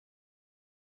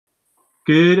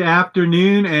Good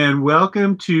afternoon and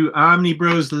welcome to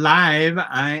Omnibroslive.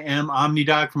 I am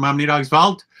Omnidog from Omnidog's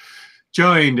Vault,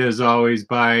 joined as always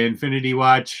by Infinity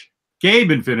Watch, Gabe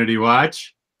Infinity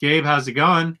Watch. Gabe, how's it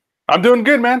going? I'm doing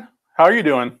good, man. How are you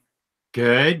doing?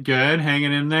 Good,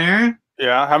 hanging in there.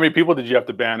 Yeah, how many people did you have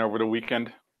to ban over the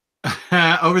weekend?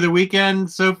 Over the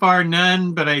weekend, so far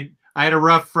none, but I had a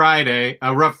rough Friday.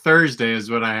 A rough Thursday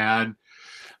is what I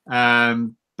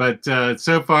had. But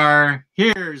so far,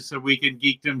 here's a week in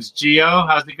Geekdom's Geo.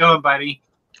 How's it going, buddy?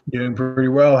 Doing pretty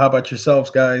well. How about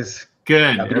yourselves, guys?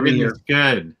 Good. Everything's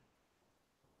good.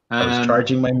 I was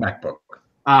charging my MacBook.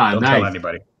 Don't nice. tell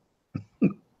anybody.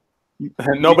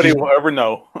 Nobody will ever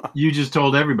know. You just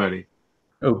told everybody.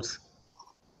 Oops.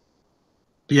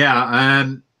 Yeah.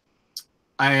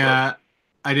 I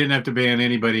didn't have to ban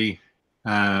anybody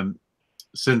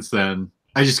since then.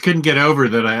 I just couldn't get over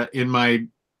that in my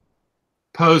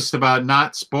post about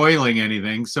not spoiling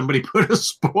anything, somebody put a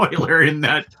spoiler in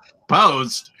that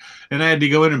post, and I had to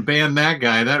go in and ban that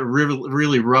guy. That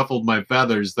really ruffled my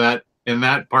feathers. That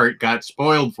part got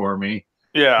spoiled for me.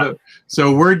 Yeah.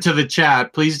 So word to the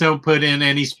chat, please don't put in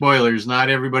any spoilers. Not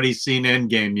everybody's seen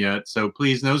Endgame yet, so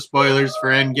please no spoilers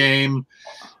for Endgame.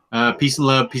 Peace and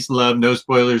love. No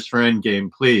spoilers for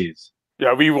Endgame, please.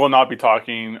 Yeah, we will not be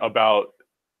talking about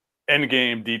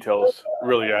Endgame details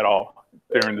really at all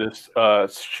during this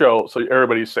show, so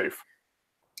everybody's safe.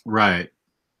 Right.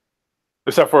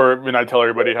 Except for when I tell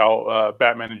everybody how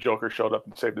Batman and Joker showed up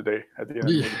and saved the day at the end.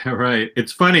 Yeah, right.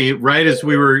 It's funny. Right as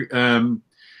we were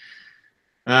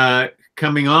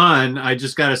coming on, I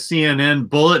just got a CNN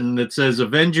bulletin that says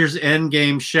Avengers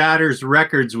Endgame shatters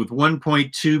records with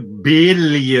 $1.2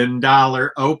 billion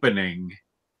opening.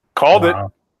 Called it.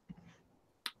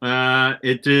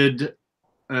 It did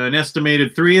an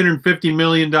estimated $350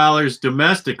 million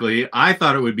domestically. I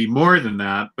thought it would be more than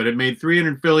that, but it made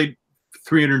 $350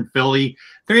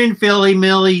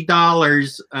 million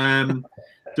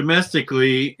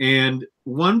domestically and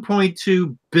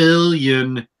 $1.2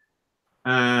 billion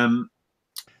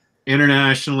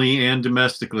internationally and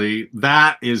domestically.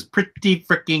 That is pretty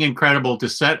freaking incredible to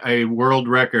set a world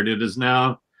record. It is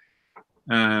now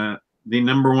the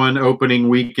 #1 opening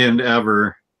weekend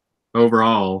ever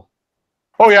overall.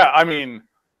 Oh yeah, I mean,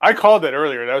 I called it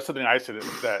earlier. That was something I said,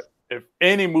 that if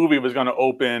any movie was going to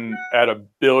open at $1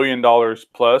 billion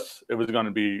plus, it was going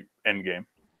to be Endgame.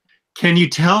 Can you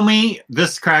tell me,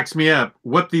 this cracks me up,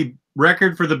 what the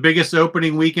record for the biggest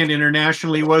opening weekend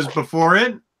internationally was before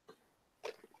it?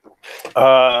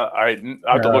 I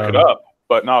have to look it up,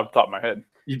 but not off the top of my head.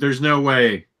 There's no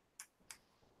way.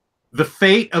 The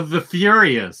Fate of the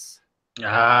Furious.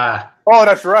 Oh,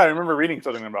 that's right. I remember reading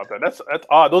something about that. That's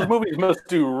odd. Those movies must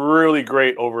do really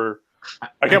great over.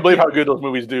 I can't believe how good those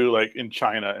movies do, like in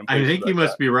China. And I think you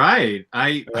must be right.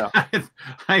 I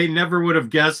never would have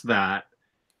guessed that.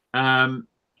 Yeah,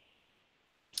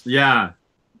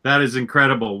 that is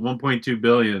incredible. 1.2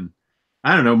 billion.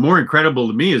 I don't know. More incredible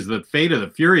to me is that Fate of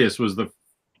the Furious was the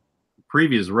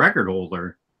previous record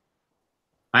holder.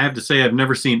 I have to say, I've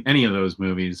never seen any of those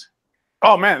movies.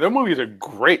 Oh man, those movies are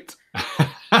great.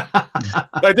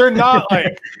 Like, they're not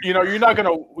like, you're not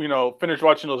gonna finish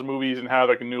watching those movies and have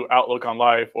like a new outlook on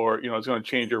life, or it's gonna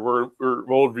change your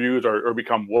world views or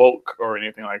become woke or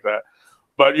anything like that.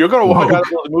 But you're gonna walk out of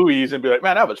those movies and be like,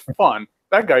 man, that was fun.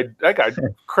 That guy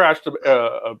crashed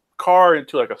a car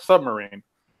into like a submarine.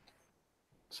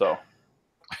 So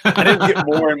and it get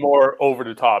more and more over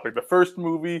the top. Like, the first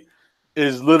movie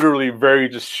is literally very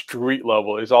just street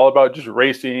level. It's all about just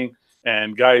racing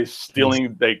and guys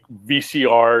stealing like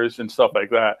VCRs and stuff like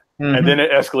that. Mm-hmm. And then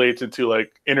it escalates into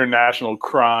like international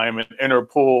crime and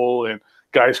Interpol and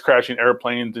guys crashing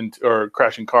airplanes or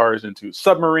crashing cars into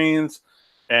submarines,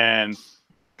 and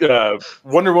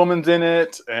Wonder Woman's in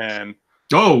it. And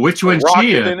which one's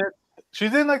she in?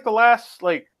 She's in like the last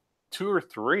like 2 or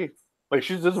 3. Like,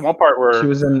 there's one part where she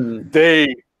was in.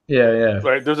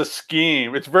 Right, there's a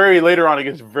scheme. It's very later on. It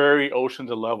gets very Ocean's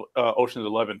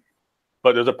 11.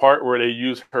 But there's a part where they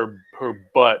use her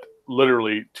butt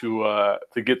literally to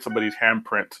get somebody's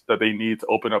handprint that they need to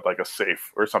open up like a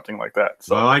safe or something like that.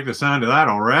 So I like the sound of that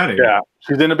already. Yeah,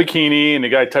 she's in a bikini and the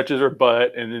guy touches her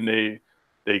butt, and then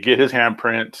they get his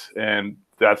handprint, and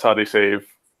that's how they save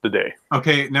the day.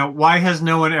 Okay, now why has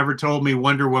no one ever told me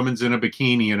Wonder Woman's in a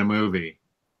bikini in a movie?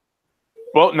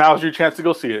 Well, now's your chance to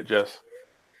go see it, Jess.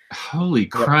 Holy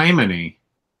criminy!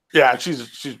 Yeah,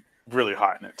 she's really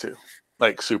hot in it too,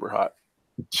 like super hot.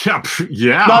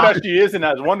 Yeah. Not that she isn't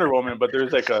as Wonder Woman, but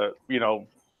there's like a,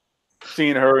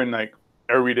 seeing her in like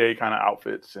everyday kind of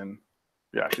outfits, and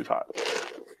yeah, she's hot.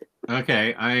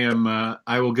 Okay, I am.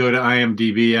 I will go to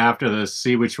IMDb after this,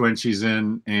 see which one she's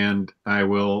in, and I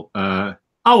will.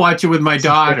 I'll watch it with my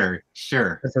daughter.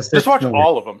 Sure. Just watch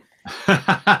all of them.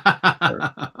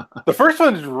 The first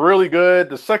one's really good.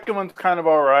 The second one's kind of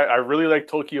all right. I really like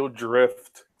Tokyo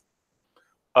Drift.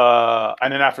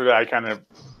 And then after that, I kind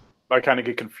of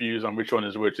get confused on which one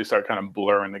is which. They start kind of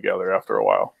blurring together after a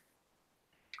while.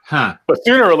 Huh. But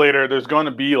sooner or later, there's going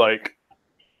to be like,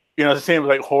 you know, it's the same with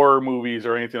like horror movies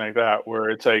or anything like that, where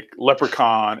it's like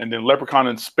Leprechaun and then Leprechaun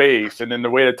in space, and then the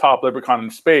way to top Leprechaun in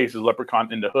space is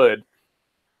Leprechaun in the Hood.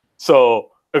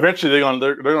 So eventually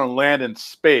they're gonna land in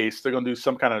space. They're gonna do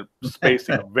some kind of space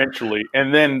thing eventually,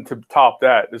 and then to top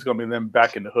that, it's gonna be them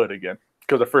back in the Hood again,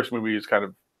 because the first movie is kind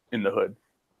of in the Hood.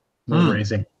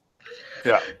 Amazing.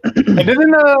 Yeah, and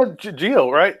then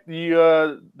Geo, right?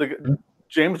 The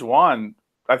James Wan,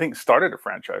 I think, started a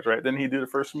franchise, right? Didn't he do the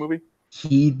first movie?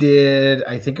 He did.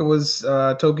 I think it was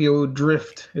Tokyo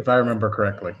Drift, if I remember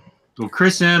correctly. Well,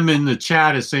 Chris M in the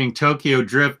chat is saying Tokyo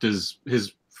Drift is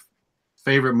his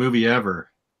favorite movie ever.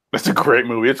 That's a great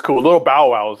movie. It's cool. Little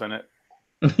Bow Wow's in it.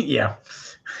 Yeah.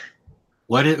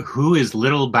 Who is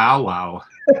Little Bow Wow?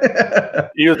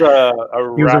 He was a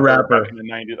rapper back in the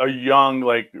 90s. A young,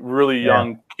 like really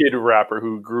young kid rapper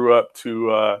who grew up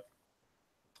to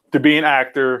be an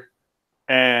actor,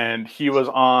 and he was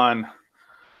on,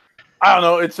 I don't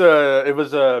know, it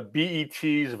was a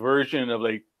BET's version of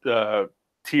like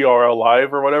TRL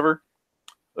Live or whatever,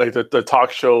 like the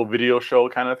talk show, video show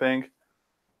kind of thing.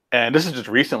 And this is just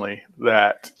recently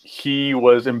that he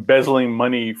was embezzling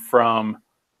money from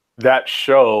that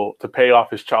show to pay off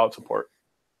his child support.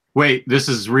 Wait, this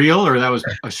is real or that was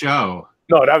a show?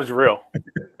 No, that was real.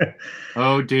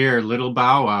 Oh dear, Little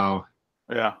Bow Wow.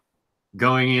 Yeah.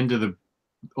 Going into the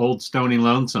old Stony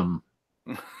Lonesome.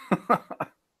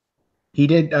 He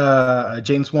did,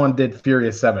 James Wan did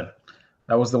Furious 7.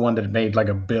 That was the one that made like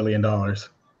 $1 billion.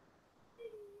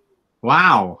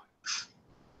 Wow.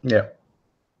 Yeah.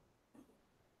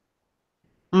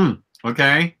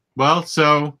 Okay. Well,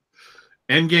 so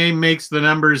Endgame makes the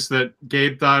numbers that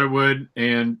Gabe thought it would,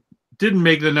 and didn't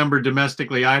make the number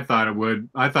domestically I thought it would.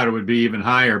 I thought it would be even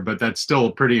higher, but that's still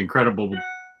a pretty incredible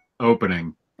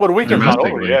opening. Well, the weekend's not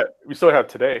over yet. We still have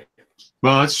today.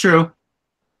 Well, that's true.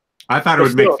 I thought it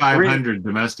would make 500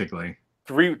 domestically.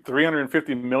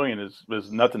 350 million is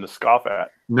nothing to scoff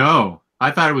at. No, I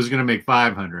thought it was going to make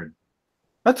 500.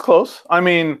 That's close. I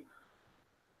mean,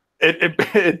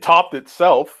 it topped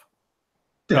itself.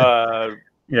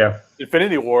 Yeah.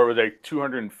 Infinity War was like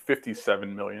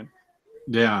 257 million.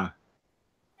 Yeah.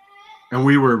 And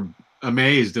we were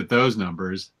amazed at those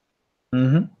numbers.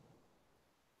 Mm-hmm.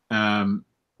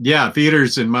 Yeah,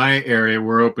 theaters in my area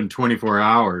were open 24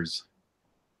 hours.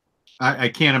 I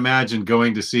can't imagine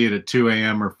going to see it at 2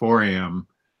 a.m. or 4 a.m.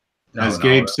 As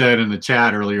Gabe said in the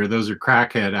chat earlier, those are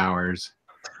crackhead hours.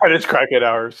 That is crackhead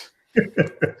hours.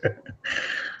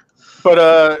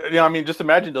 But, you know, I mean, just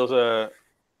imagine those.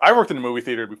 I worked in a movie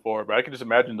theater before, but I can just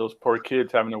imagine those poor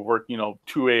kids having to work, you know,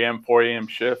 2 a.m., 4 a.m.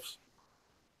 shifts.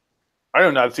 I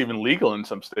don't know if it's even legal in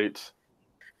some states.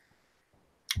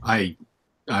 I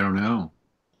don't know.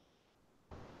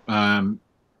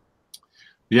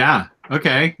 Yeah.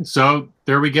 Okay. So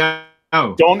there we go.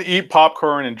 Don't eat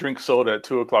popcorn and drink soda at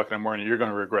 2 o'clock in the morning. You're going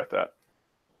to regret that.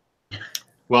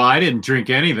 Well, I didn't drink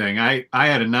anything. I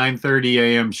had a 9:30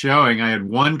 a.m. showing. I had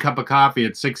 1 cup of coffee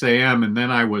at 6 a.m. and then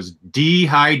I was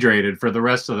dehydrated for the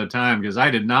rest of the time because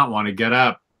I did not want to get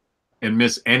up and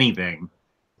miss anything,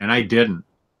 and I didn't.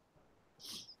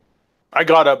 I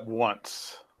got up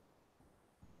once,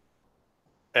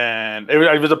 and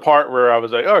it was a part where I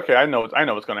was like, oh, "Okay, I know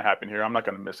what's going to happen here. I'm not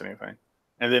going to miss anything."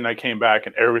 And then I came back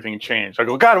and everything changed. I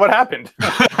go, God, what happened?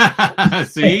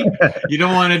 See, you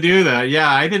don't want to do that.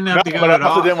 Yeah, I didn't have to go at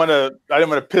all. I didn't want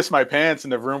to piss my pants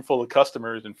in a room full of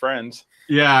customers and friends.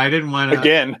 Yeah, I didn't want to.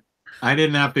 Again, I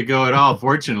didn't have to go at all,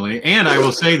 fortunately. And I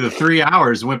will say the 3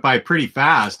 hours went by pretty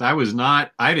fast. I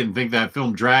didn't think that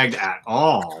film dragged at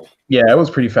all. Yeah, it was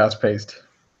pretty fast paced.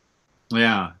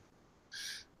 Yeah.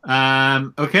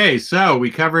 Okay, so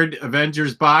we covered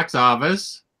Avengers box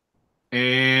office.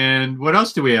 And what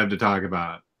else do we have to talk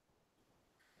about?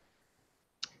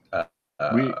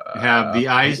 We have the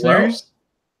Eisners.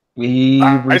 We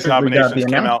recently got the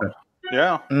announcement.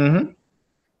 Yeah. Mm-hmm.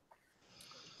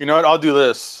 You know what? I'll do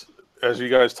this as you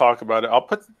guys talk about it. I'll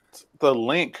put the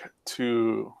link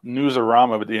to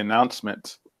Newsarama with the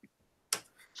announcement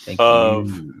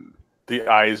of the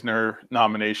Eisner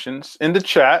nominations in the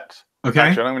chat. Okay.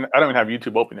 Actually, I don't even have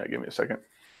YouTube open yet. Give me a second.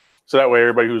 So that way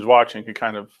everybody who's watching can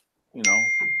kind of, you know,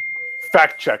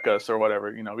 fact check us or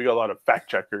whatever. You know, we got a lot of fact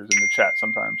checkers in the chat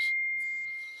sometimes.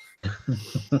 Oh,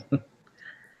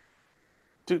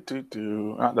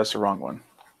 that's the wrong one.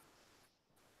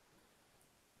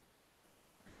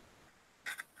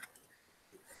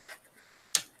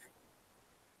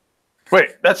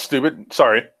 Wait, that's stupid.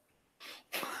 Sorry.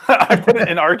 I put it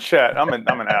in our chat. I'm an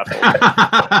asshole.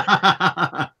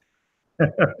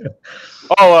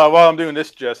 While I'm doing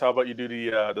this, Jess, how about you do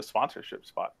the sponsorship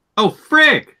spot? Oh,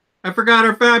 frick! I forgot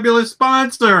our fabulous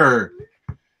sponsor.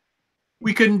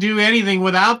 We couldn't do anything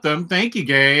without them. Thank you,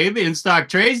 Gabe.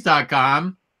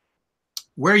 InStockTrades.com,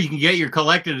 where you can get your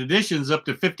collected editions up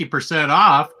to 50%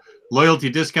 off. Loyalty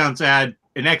discounts add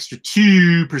an extra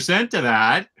 2% to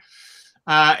that.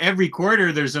 Every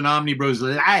quarter, there's an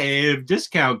Omnibroslive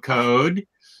discount code.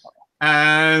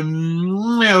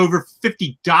 Over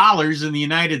 $50 in the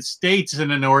United States in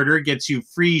an order gets you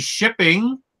free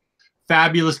shipping,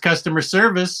 fabulous customer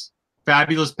service,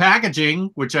 fabulous packaging,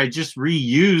 which I just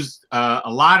reused a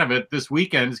lot of it this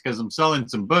weekend because I'm selling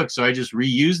some books, so I just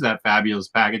reused that fabulous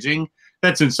packaging.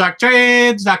 That's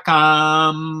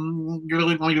InStockTrades.com.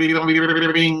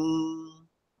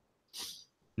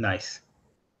 Nice.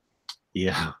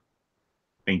 Yeah.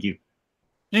 Thank you.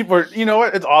 You know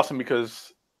what? It's awesome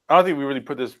because I don't think we really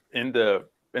put this in the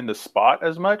spot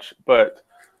as much, but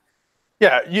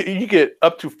yeah, you get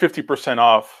up to 50%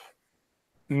 off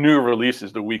new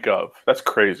releases the week of. That's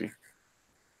crazy.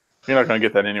 You're not going to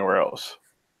get that anywhere else.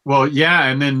 Well, yeah,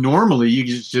 and then normally you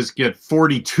just get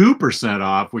 42%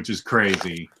 off, which is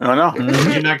crazy. I know.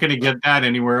 You're not going to get that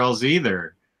anywhere else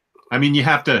either. I mean, you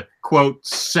have to, quote,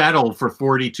 settle for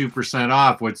 42%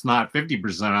 off what's not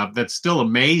 50% off. That's still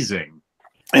amazing.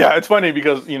 Yeah, it's funny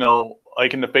because, you know,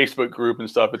 like in the Facebook group and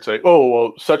stuff, it's like, oh,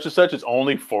 well, such and such is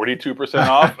only 42%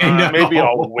 off. Maybe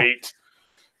I'll wait.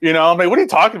 You know, I'm like, what are you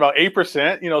talking about?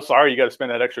 8%? You know, sorry, you got to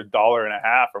spend that extra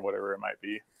 $1.50 or whatever it might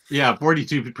be. Yeah,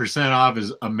 42% off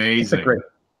is amazing.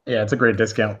 It's a great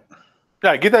discount.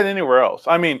 Yeah, get that anywhere else.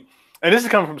 I mean, and this is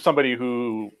coming from somebody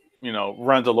who, you know,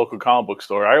 runs a local comic book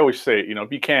store. I always say, you know,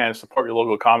 if you can, support your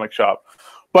local comic shop.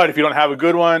 But if you don't have a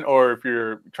good one, or if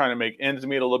you're trying to make ends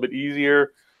meet a little bit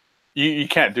easier, you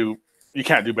can't do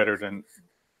better than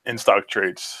in stock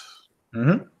trades.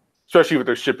 Mm-hmm. Especially with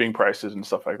their shipping prices and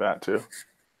stuff like that too.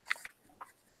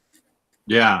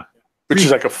 Yeah. Which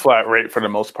is like a flat rate for the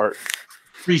most part.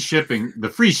 Free shipping. The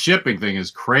free shipping thing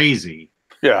is crazy.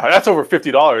 Yeah, that's over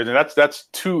 $50, and that's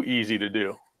too easy to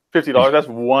do.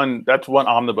 $50. That's one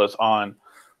omnibus on,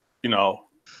 you know,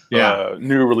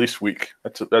 new release week.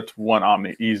 That's one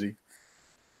Omni easy.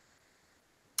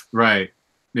 Right.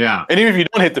 Yeah. And even if you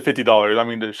don't hit the $50, I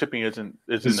mean, the shipping isn't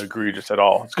egregious at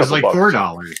all. It's like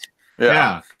 $4.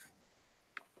 Yeah.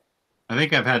 I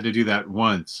think I've had to do that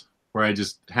once, where I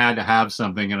just had to have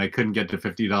something and I couldn't get to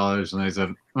 $50, and I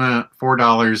said,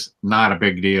 $4, not a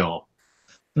big deal.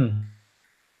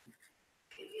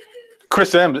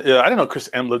 Chris M. I didn't know Chris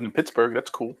M. lived in Pittsburgh. That's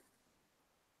cool.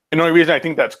 And the only reason I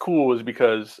think that's cool is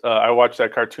because I watched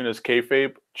that Cartoonist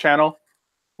Kayfabe channel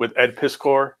with Ed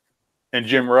Piskor and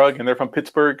Jim Rugg, and they're from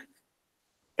Pittsburgh.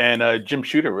 And Jim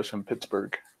Shooter was from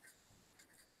Pittsburgh.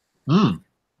 And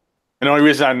the only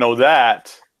reason I know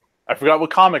that, I forgot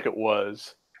what comic it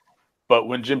was, but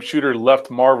when Jim Shooter left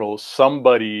Marvel,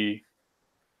 somebody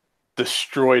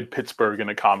destroyed Pittsburgh in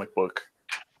a comic book.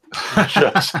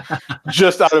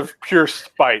 just out of pure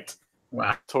spite.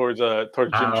 Wow. Towards Jim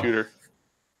Shooter.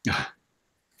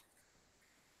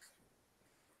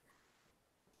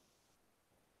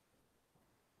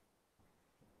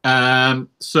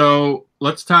 So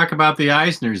let's talk about the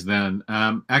Eisners then.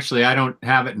 Actually, I don't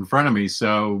have it in front of me,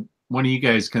 so one of you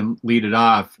guys can lead it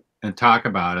off and talk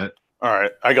about it. All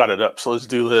right, I got it up, so let's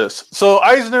do this. So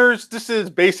Eisners, this is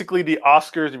basically the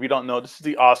Oscars. If you don't know, this is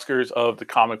the Oscars of the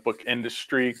comic book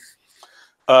industry.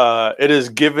 It is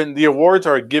given, the awards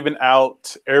are given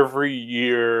out every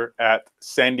year at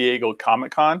San Diego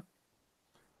Comic-Con.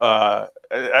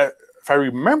 If I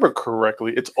remember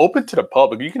correctly, it's open to the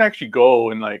public. You can actually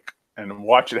go and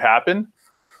watch it happen.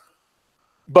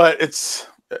 But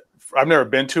I've never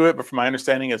been to it, but from my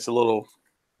understanding, it's a little,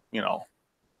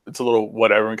 it's a little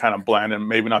whatever and kind of bland, and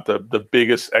maybe not the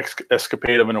biggest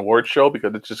escapade of an award show,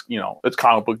 because it's just, it's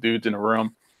comic book dudes in a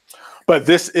room. But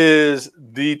this is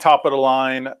the top of the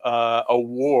line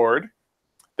award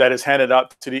that is handed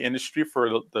out to the industry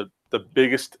for the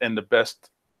biggest and the best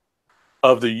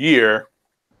of the year.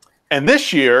 And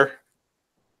this year,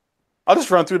 I'll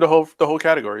just run through the whole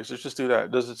categories. Let's just do that.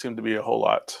 It doesn't seem to be a whole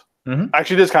lot. Mm-hmm.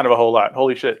 Actually, it is kind of a whole lot.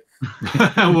 Holy shit.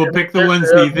 We'll pick the ones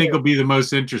that you think will be the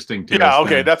most interesting to us. Yeah,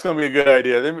 okay. Then. That's going to be a good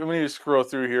idea. Let me just scroll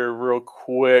through here real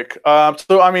quick.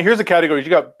 So, here's the categories. You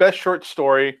got Best Short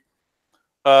Story,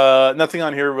 Nothing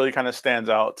on here really kind of stands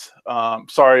out.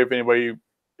 Sorry if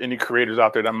any creators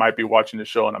out there that might be watching the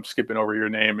show and I'm skipping over your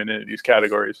name in any of these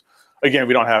categories. Again,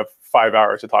 we don't have 5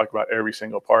 hours to talk about every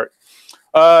single part.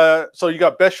 So you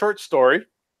got best short story,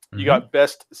 you got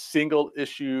best single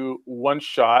issue one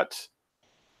shot,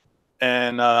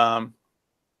 and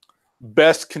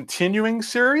best continuing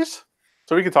series.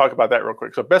 So we can talk about that real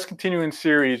quick. So best continuing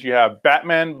series, you have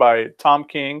Batman by Tom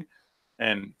King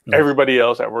and everybody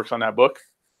else that works on that book.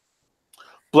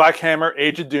 Black Hammer,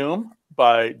 Age of Doom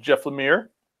by Jeff Lemire.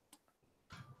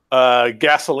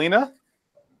 Gasolina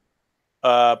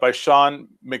by Sean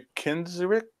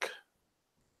McKinzick.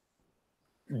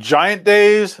 Giant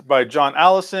Days by John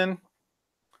Allison.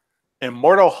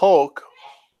 Immortal Hulk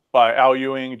by Al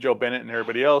Ewing, Joe Bennett, and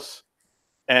everybody else.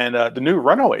 And the new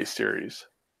Runaway series.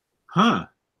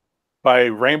 By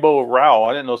Rainbow Rao.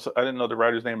 I didn't know the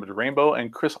writer's name was Rainbow,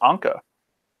 and Chris Anka.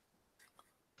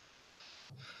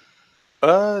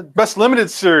 Best limited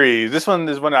series. This one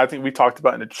is one I think we talked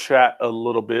about in the chat a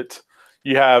little bit.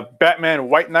 You have Batman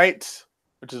White Knight,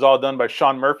 which is all done by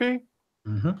Sean Murphy.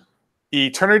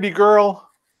 Eternity Girl,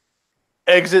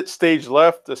 Exit Stage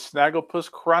Left, The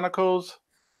Snagglepuss Chronicles,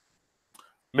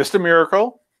 Mr.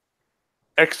 Miracle,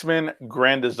 X-Men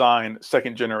Grand Design,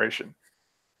 Second Generation.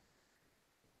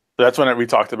 That's one that we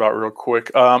talked about real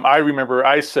quick. I remember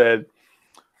I said,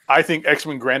 I think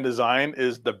X-Men Grand Design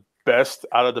is the best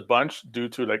out of the bunch due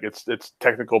to like its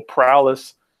technical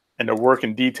prowess and the work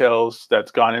and details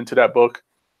that's gone into that book.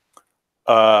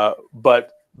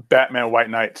 But Batman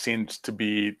White Knight seems to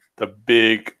be the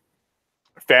big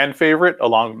fan favorite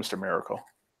along with Mr. Miracle.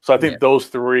 So I think those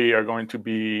three are going to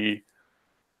be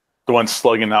the ones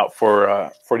slugging out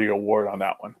for the award on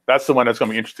that one. That's the one that's going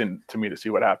to be interesting to me to see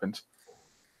what happens.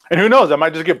 And who knows? I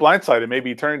might just get blindsided.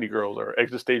 Maybe Eternity Girls or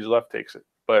Exit Stage Left takes it.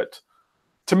 But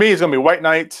to me, it's going to be White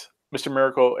Knight, Mr.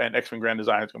 Miracle, and X-Men Grand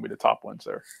Design is going to be the top ones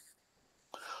there.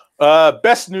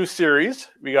 Best new series,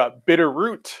 we got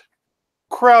Bitterroot,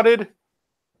 Crowded,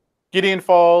 Gideon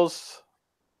Falls,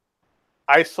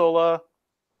 Isola,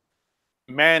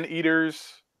 Man Eaters,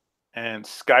 and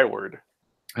Skyward.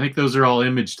 I think those are all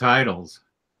Image titles.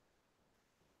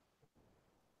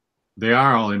 They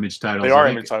are all Image titles. They are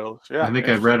Image titles. Yeah, I think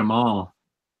I've read them all.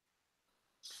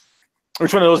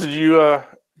 Which one of those did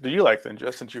you like then,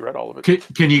 Jess? Since you read all of it,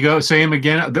 can you go say them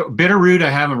again? Bitterroot,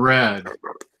 I haven't read.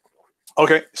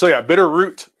 Okay, so yeah,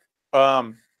 Bitterroot,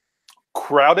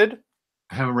 Crowded.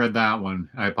 I haven't read that one.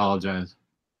 I apologize.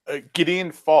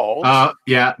 Gideon Falls.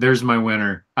 Yeah, there's my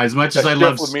winner. As much as I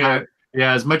love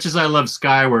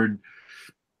Skyward,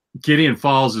 Gideon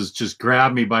Falls has just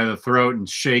grabbed me by the throat and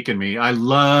shaken me. I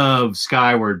love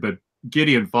Skyward, but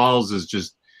Gideon Falls is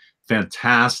just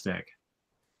fantastic.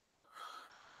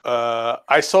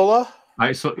 Isola.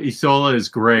 Isola is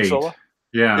great. Isola?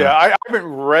 Yeah. Yeah, I haven't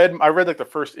read. I read like the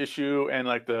first issue and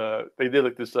like they did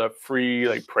like this free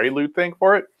like prelude thing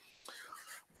for it.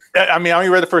 I mean, I only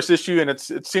read the first issue and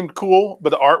it seemed cool, but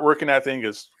the artwork in that thing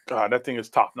is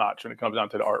top notch when it comes down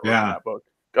to the artwork in that book.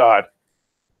 God,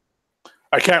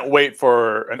 I can't wait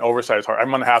for an oversized I'm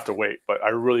gonna have to wait, but I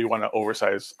really want an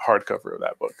oversized hardcover of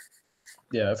that book.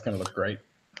 Yeah, that's gonna look great.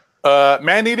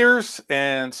 Man Eaters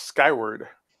and Skyward.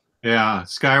 Yeah,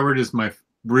 Skyward is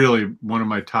really one of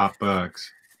my top books.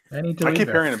 I keep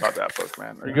hearing about that book,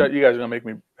 man. You guys are gonna make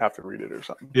me have to read it or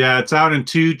something. Yeah, it's out in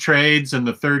 2 trades, and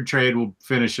the 3rd trade will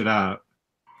finish it out.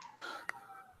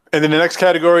 And then the next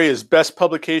category is best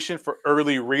publication for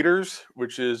early readers,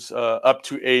 which is up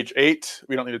to age 8.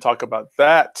 We don't need to talk about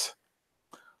that.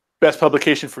 Best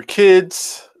publication for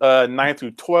kids, 9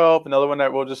 through 12. Another one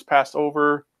that we'll just pass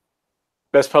over.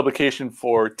 Best publication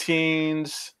for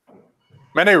teens.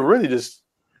 Man, they really just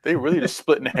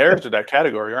splitting hairs with that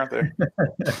category, aren't they?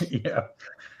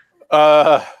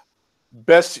 Yeah.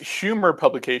 Best humor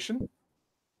publication.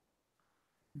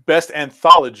 Best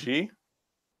anthology.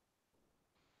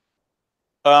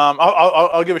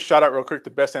 I'll give a shout out real quick to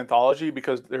best anthology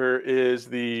because there is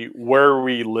the Where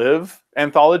We Live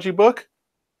anthology book.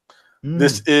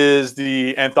 This is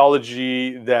the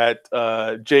anthology that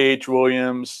J.H.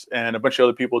 Williams and a bunch of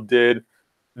other people did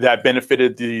that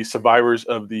benefited the survivors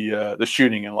of the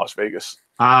shooting in Las Vegas.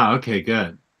 Ah, okay,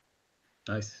 good.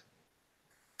 Nice.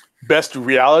 Best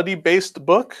reality-based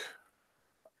book.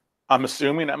 I'm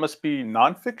assuming that must be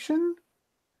nonfiction.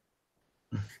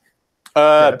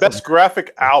 Best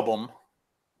graphic album.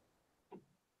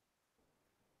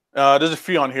 There's a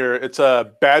few on here. It's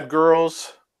Bad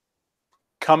Girls,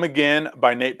 Come Again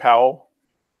by Nate Powell,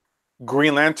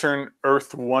 Green Lantern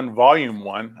Earth 1 Volume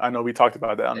 1. I know we talked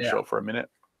about that on the show for a minute.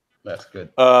 That's good.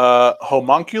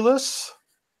 Homunculus,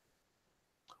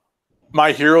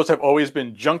 My Heroes Have Always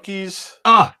Been Junkies.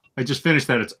 Oh, I just finished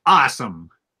that. It's awesome.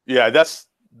 Yeah, that's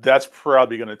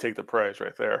probably going to take the prize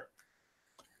right there.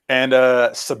 And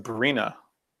Sabrina.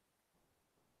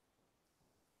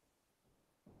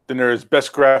 Then there's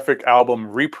Best Graphic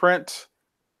Album Reprint.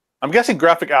 I'm guessing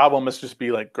graphic album must just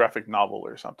be like graphic novel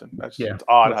or something. It's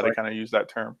odd how they kind of use that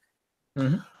term.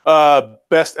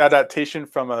 Best Adaptation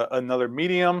from Another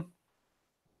Medium.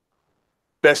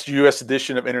 Best U.S.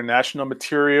 Edition of International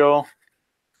Material.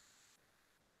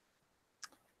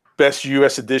 Best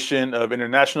U.S. Edition of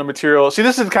International Material. See,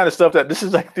 this is the kind of stuff that this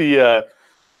is like the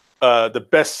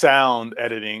best sound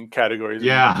editing categories.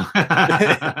 Yeah.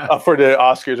 For the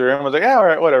Oscars, or everyone's like, yeah, all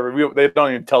right, whatever. They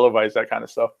don't even televise that kind of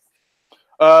stuff.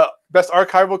 Best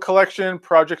archival collection,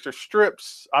 projects or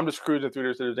strips. I'm just cruising through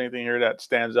this. If there's anything here that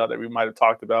stands out that we might have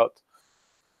talked about.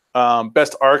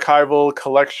 Best archival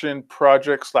collection,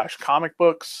 project / comic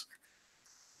books.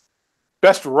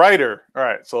 Best writer. All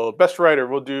right, so best writer,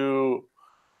 we'll do.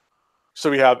 So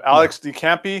we have Alex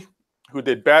DeCampi, who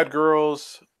did Bad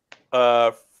Girls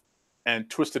and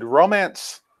Twisted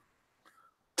Romance.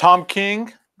 Tom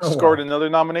King scored another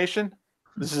nomination.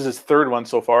 This is his third one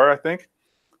so far, I think.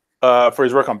 For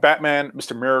his work on Batman,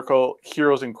 Mr. Miracle,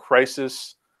 Heroes in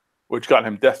Crisis, which got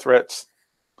him death threats.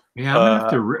 Yeah, I'm gonna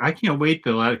have to. I can't wait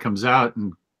till that comes out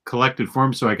in collected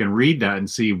form so I can read that and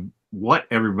see what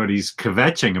everybody's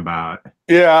kvetching about.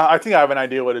 Yeah, I think I have an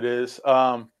idea what it is.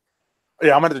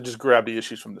 Yeah, I'm gonna have to just grab the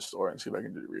issues from the store and see if I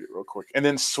can read it real quick. And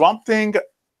then Swamp Thing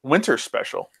Winter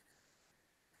Special.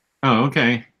 Oh,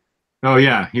 okay. Oh,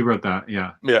 yeah, he wrote that.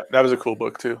 Yeah. Yeah, that was a cool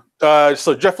book, too.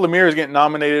 So Jeff Lemire is getting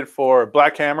nominated for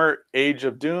Black Hammer, Age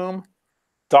of Doom,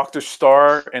 Dr.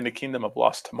 Star, and the Kingdom of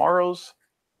Lost Tomorrows.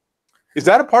 Is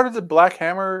that a part of the Black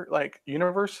Hammer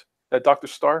universe, that Dr.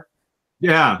 Star?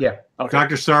 Yeah. Yeah. Okay.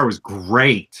 Dr. Star was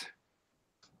great.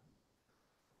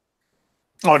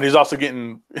 Oh, and he's also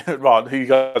getting, well, he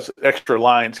got extra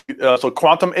lines. So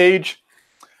Quantum Age,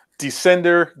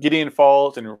 Descender, Gideon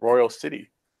Falls, and Royal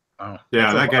City. Oh,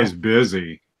 yeah, that guy's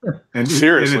busy. And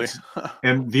seriously.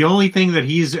 And the only thing that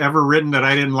he's ever written that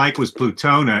I didn't like was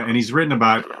Plutona, and he's written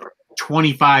about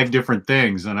 25 different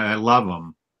things, and I love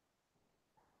him.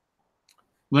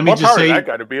 Let me just say, that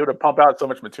guy to be able to pump out so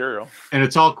much material, and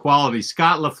it's all quality.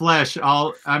 Scott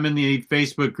LaFleche, I'm in the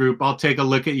Facebook group. I'll take a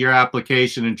look at your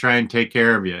application and try and take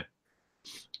care of you.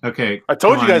 Okay. I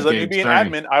told you guys, let me be an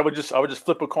admin. I would just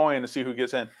flip a coin to see who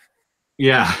gets in.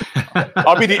 Yeah.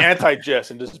 I'll be the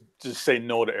anti-Jess and just say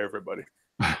no to everybody.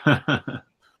 All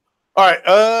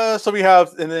right. So we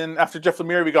have, and then after Jeff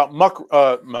Lemire, we got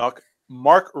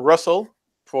Mark Russell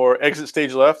for Exit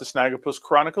Stage Left, The Snagglepuss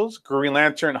Chronicles, Green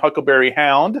Lantern, Huckleberry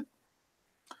Hound,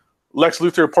 Lex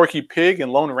Luthor, Porky Pig,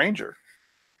 and Lone Ranger.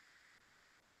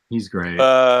 He's great.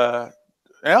 Our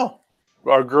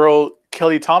girl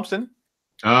Kelly Thompson.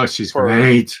 Oh, she's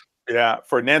great. Yeah,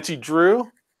 for Nancy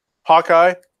Drew,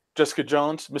 Hawkeye, Jessica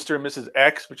Jones, Mr. and Mrs.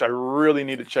 X, which I really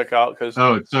need to check out because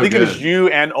it's so I think good. it was you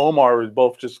and Omar were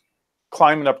both just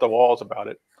climbing up the walls about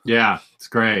it. Yeah, it's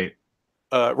great.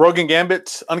 Rogan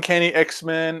Gambit, Uncanny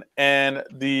X-Men, and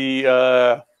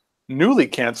the newly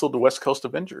canceled West Coast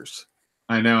Avengers.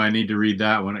 I know. I need to read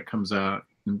that when it comes out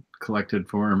in collected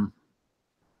form.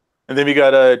 And then we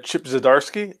got Chip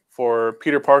Zdarsky for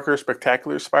Peter Parker,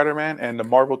 Spectacular Spider-Man, and the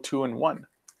Marvel 2-in-1.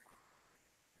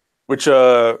 Which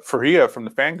Fariha from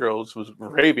the Fangirlz was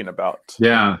raving about.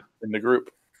 Yeah. In the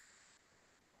group.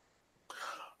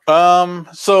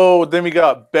 So then we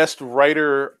got Best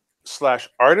Writer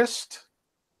 / Artist.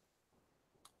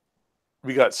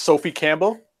 We got Sophie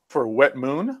Campbell for Wet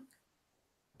Moon.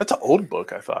 That's an old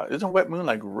book, I thought. Isn't Wet Moon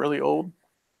really old?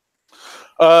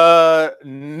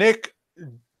 Nick.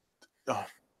 Oh,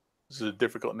 this is a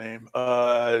difficult name.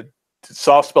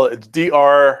 Soft spell it. It's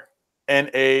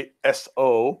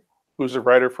DRNASO. Who's a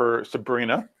writer for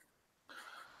Sabrina.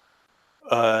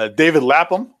 David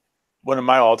Lapham, one of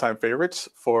my all-time favorites,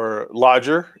 for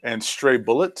Lodger and Stray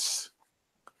Bullets.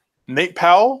 Nate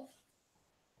Powell.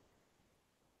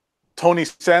 Tony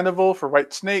Sandoval for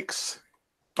White Snakes.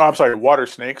 Oh, I'm sorry, Water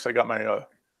Snakes. I got my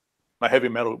my heavy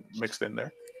metal mixed in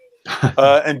there.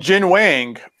 And Jin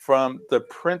Wang from The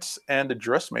Prince and the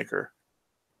Dressmaker.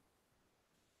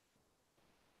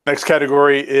 Next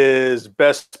category is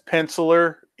Best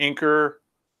Penciler, Inker,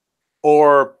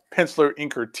 or Penciler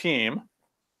Inker Team.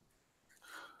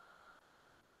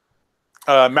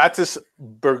 Mattis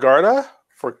Bergarda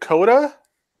for Coda.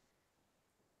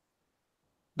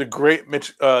 The great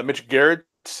Mitch Garrett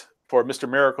for Mr.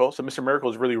 Miracle. So Mr. Miracle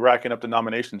is really racking up the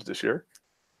nominations this year.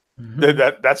 Mm-hmm.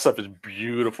 That stuff is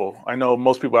beautiful. I know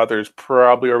most people out there has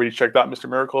probably already checked out Mr.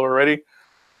 Miracle already.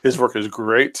 His work is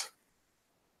great.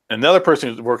 Another person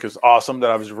whose work is awesome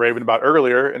that I was raving about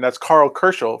earlier, and that's Carl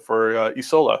Kerschel for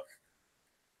Isola.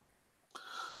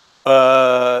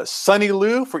 Sunny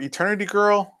Liu for Eternity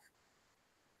Girl.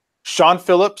 Sean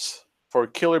Phillips for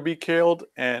Kill or Be Killed,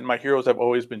 and My Heroes Have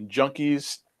Always Been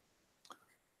Junkies.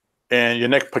 And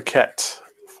Yannick Paquette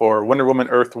for Wonder Woman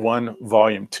Earth 1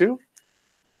 Volume 2.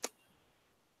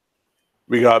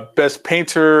 We got Best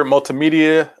Painter,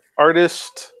 Multimedia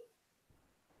Artist.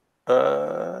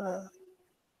 And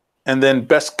then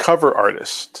Best Cover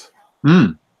Artist.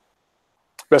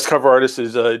 Best Cover Artist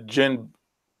is Jim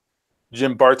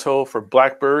Bartow for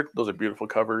Blackbird. Those are beautiful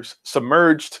covers.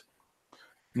 Submerged.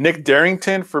 Nick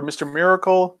Darrington for Mr.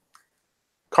 Miracle.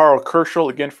 Carl Kerschel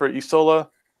again for Isola.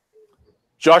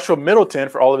 Joshua Middleton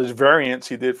for all of his variants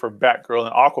he did for Batgirl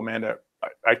and Aquaman that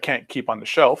I can't keep on the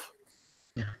shelf.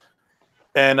 Yeah.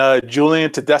 And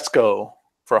Julian Tedesco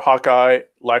for Hawkeye,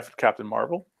 Life of Captain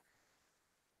Marvel.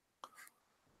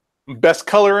 Best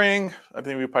coloring, I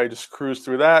think we probably just cruise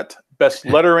through that. Best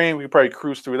lettering, we probably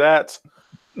cruise through that.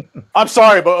 I'm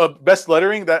sorry, but best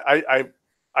lettering, that I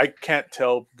can't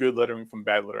tell good lettering from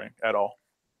bad lettering at all.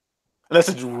 Unless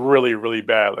it's really, really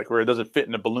bad, like where it doesn't fit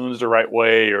in the balloons the right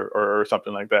way or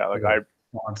something like that. Like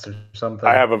monster or something.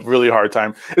 I have a really hard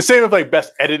time. The same with like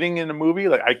best editing in a movie.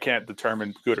 Like I can't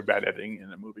determine good or bad editing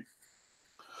in a movie.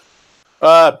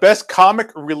 Best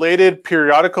comic related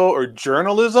periodical or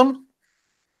journalism.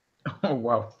 Oh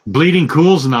wow. Bleeding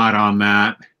Cool's not on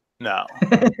that. No.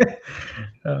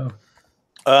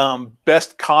 Oh.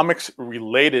 Best comics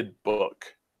related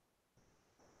book.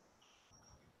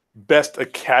 Best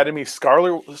Academy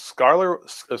Scholarier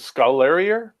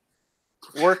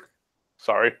work.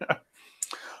 Sorry.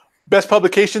 Best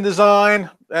publication design.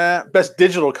 Best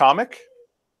digital comic.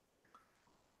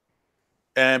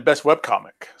 And best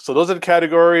webcomic. So those are the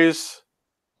categories.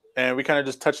 And we kind of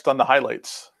just touched on the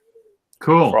highlights.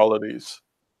 Cool. For all of these.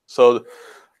 So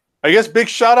I guess big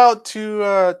shout out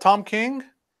to Tom King.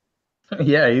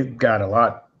 Yeah, he's got a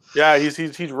lot. Yeah,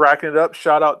 he's racking it up.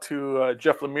 Shout out to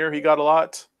Jeff Lemire. He got a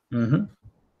lot. Mm-hmm.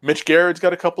 Mitch Garrett's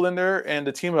got a couple in there, and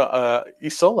the team of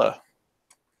Isola.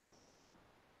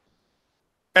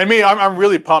 And me, I'm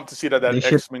really pumped to see that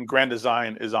X-Men Grand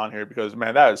Design is on here because,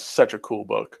 man, that is such a cool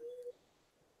book.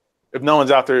 If no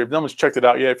one's out there, if no one's checked it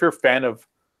out yet, if you're a fan of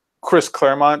Chris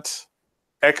Claremont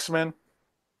X-Men,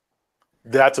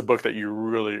 that's a book that you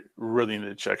really, really need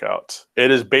to check out.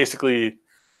 It is basically,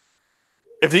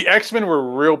 if the X-Men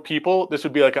were real people, this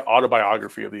would be like an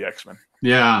autobiography of the X-Men.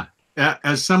 Yeah.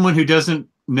 As someone who doesn't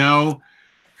know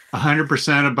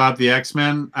 100% about the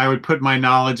X-Men, I would put my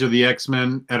knowledge of the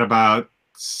X-Men at about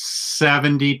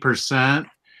 70%.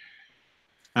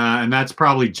 And that's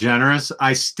probably generous.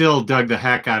 I still dug the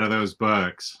heck out of those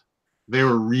books. They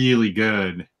were really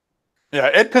good. Yeah,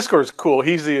 Ed Piskor is cool.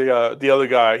 He's the other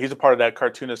guy. He's a part of that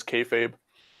cartoonist kayfabe.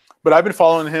 But I've been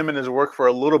following him and his work for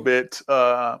a little bit.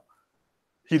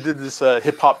 He did this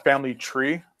Hip Hop Family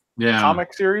Tree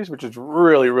comic series, which is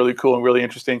really, really cool and really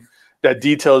interesting. That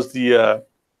details the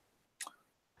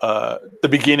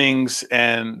beginnings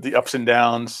and the ups and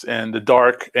downs and the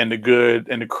dark and the good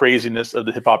and the craziness of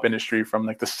the hip hop industry from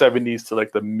like the 70s to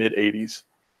like the mid 80s.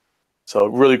 So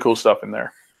really cool stuff in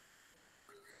there.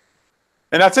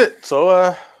 And that's it.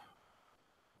 So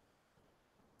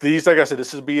these, like I said,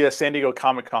 this will be a San Diego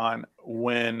Comic-Con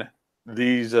when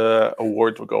these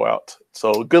awards will go out.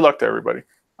 So good luck to everybody.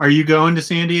 Are you going to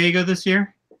San Diego this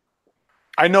year?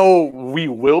 I know we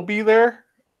will be there,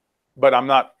 but I'm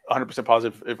not 100%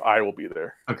 positive if I will be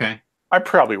there. Okay. I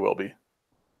probably will be.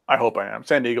 I hope I am.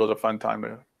 San Diego is a fun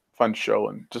show,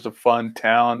 and just a fun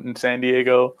town in San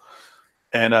Diego.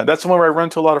 And that's the one where I run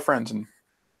into a lot of friends and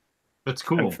that's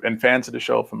cool. And fans of the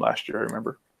show from last year, I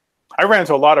remember. I ran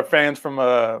into a lot of fans from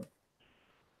going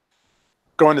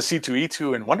to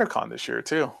C2E2 and WonderCon this year,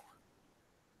 too.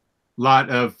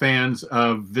 Lot of fans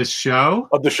of this show?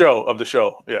 Of the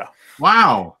show, yeah.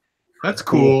 Wow. That's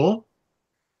cool.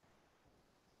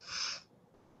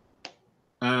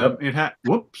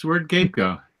 Whoops, where'd Gabe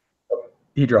go?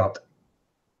 He dropped.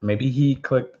 Maybe he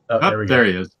clicked. There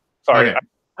he is. Sorry. Okay.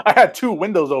 I had two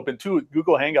windows open, two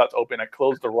Google Hangouts open. I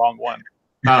closed the wrong one.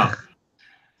 Oh.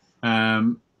 Yeah,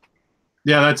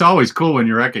 that's always cool when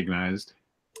you're recognized.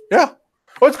 Yeah.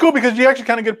 Well, it's cool because you actually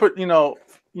kind of get put,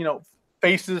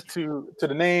 faces to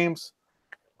the names.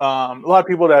 A lot of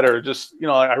people that are just,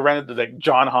 I ran into like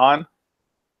John Hahn.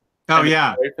 Oh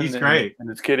yeah, he's great. And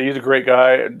his kid, he's a great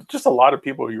guy. And just a lot of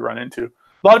people you run into.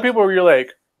 A lot of people where you're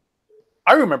like,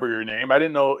 I remember your name. I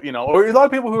didn't know, or a lot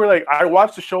of people who are like, I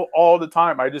watch the show all the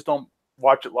time. I just don't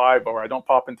watch it live or I don't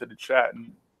pop into the chat.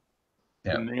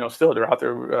 And still they're out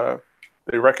there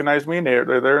they recognize me and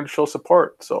they're there and show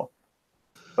support. So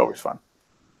it's always fun.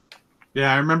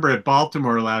 Yeah, I remember at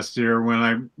Baltimore last year when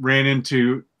I ran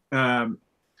into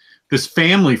this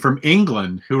family from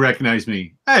England who recognized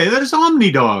me. Hey, there's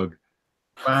Omnidog.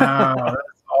 Wow,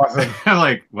 that's awesome. I'm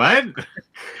like, what?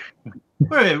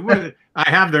 What? I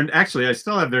have their I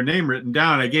still have their name written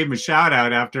down. I gave them a shout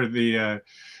out after I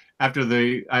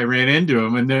ran into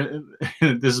them, and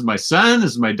this is my son,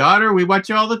 this is my daughter. We watch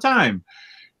you all the time.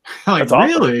 I'm like, That's awesome.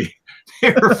 really?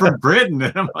 They were from Britain,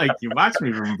 and I'm like, you watch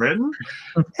me from Britain?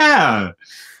 Yeah.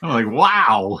 I'm like,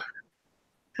 wow,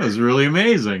 that was really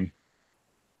amazing.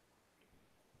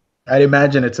 I'd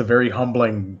imagine it's a very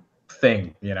humbling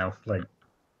thing, you know, like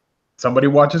somebody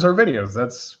watches our videos.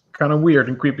 That's kind of weird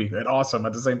and creepy and awesome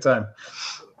at the same time.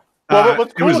 Well,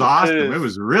 it was awesome. It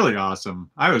was really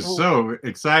awesome. I was so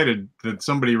excited that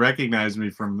somebody recognized me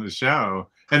from the show,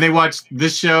 and they watched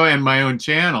this show and my own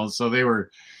channel. So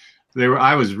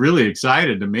I was really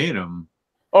excited to meet them.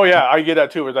 Oh yeah, I get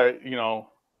that too. Is that, you know,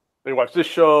 they watch this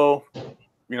show,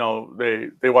 you know,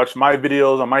 they watch my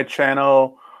videos on my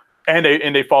channel, and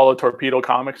they follow Torpedo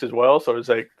Comics as well. So it's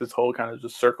like this whole kind of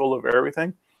just circle of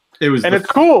everything. It's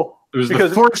cool. It was the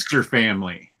Forster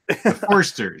family, the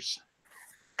Forsters.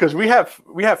 Because we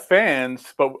have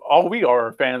fans, but all we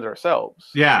are fans ourselves.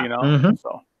 Yeah, you know.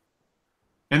 So.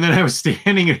 And then I was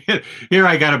standing here.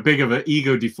 I got a big of an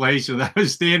ego deflation. I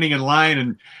was standing in line,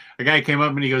 and a guy came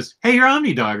up and he goes, "Hey, you're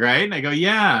Omnidog, right?" And I go,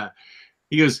 "Yeah."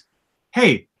 He goes,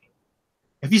 "Hey,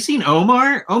 have you seen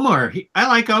Omar? Omar, I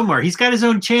like Omar. He's got his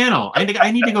own channel.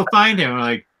 I need to go find him." I'm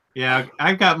like, "Yeah,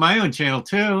 I've got my own channel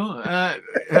too."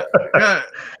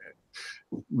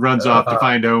 Runs off to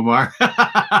find Omar.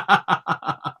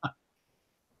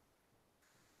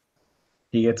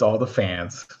 He gets all the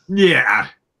fans. Yeah.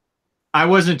 I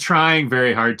wasn't trying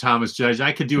very hard, Thomas Judge.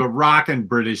 I could do a rockin'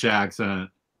 British accent.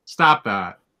 Stop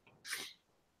that.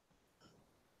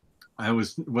 I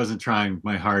wasn't trying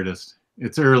my hardest.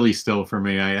 It's early still for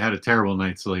me. I had a terrible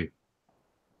night's sleep.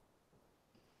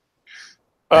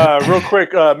 Real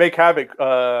quick, Make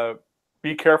Havoc.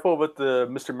 Be careful with the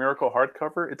Mr. Miracle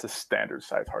hardcover. It's a standard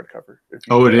size hardcover.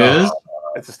 Oh, it is?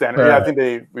 It's a standard. Yeah, I think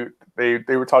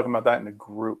they were talking about that in the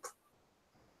group.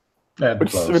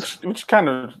 Which kind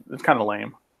of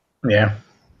lame. Yeah,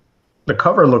 the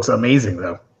cover looks amazing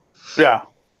though. Yeah,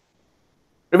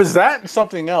 it was that and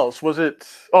something else. Was it?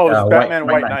 Oh, it was Batman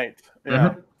White Knight.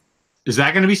 Yeah. Is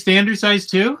that going to be standard size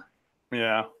too?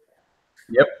 Yeah.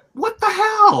 Yep. What the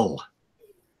hell?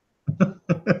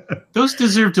 Those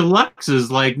deserve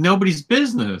deluxes like nobody's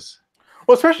business.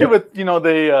 Well, especially with, you know,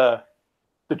 the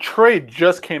trade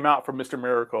just came out for Mr.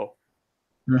 Miracle,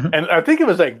 and I think it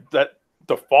was like that.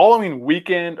 The following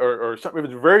weekend or something,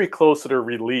 it was very close to the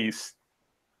release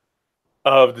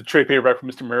of the trade paperback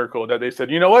from Mr. Miracle, that they said,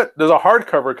 you know what, there's a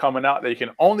hardcover coming out that you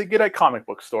can only get at comic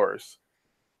book stores.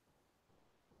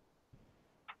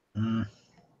 Oh,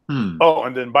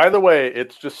 and then by the way,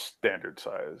 it's just standard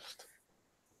sized.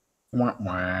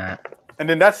 And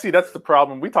then that's the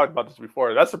problem. We talked about this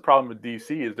before. That's the problem with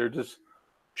DC, is they're just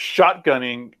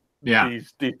shotgunning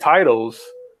these titles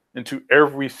into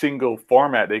every single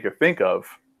format they could think of,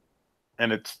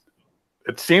 and it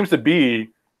seems to be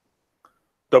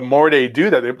the more they do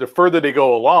that, the further they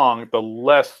go along, the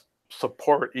less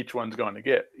support each one's going to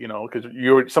get. You know, because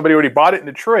somebody already bought it in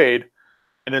the trade,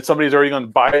 and then somebody's already going to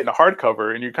buy it in a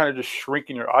hardcover, and you're kind of just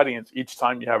shrinking your audience each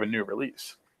time you have a new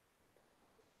release.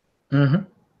 I've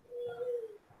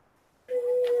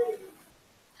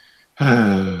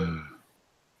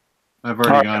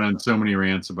already gone on so many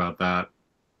rants about that.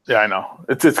 Yeah, I know.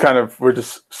 It's kind of, we're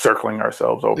just circling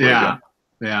ourselves over again.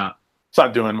 Yeah. It's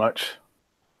not doing much.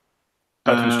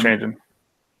 Nothing's changing.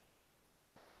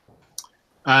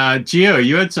 Gio,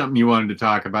 you had something you wanted to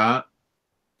talk about.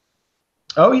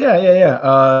 Oh,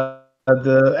 yeah.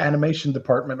 The animation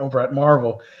department over at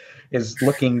Marvel is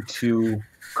looking to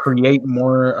create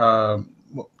more.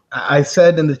 I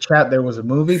said in the chat there was a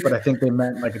movie, but I think they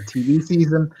meant like a TV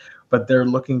season. But they're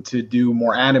looking to do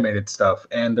more animated stuff,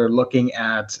 and they're looking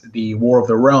at the War of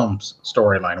the Realms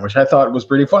storyline, which I thought was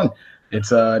pretty fun.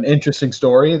 It's an interesting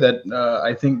story that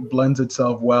I think blends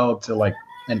itself well to like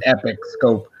an epic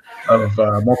scope of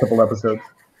multiple episodes.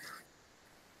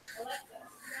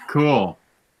 Cool.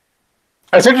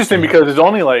 It's interesting because there's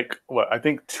only like I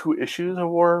think 2 issues of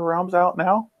War of the Realms out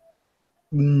now.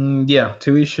 Yeah,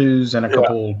 2 issues and a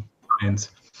couple tie-ins.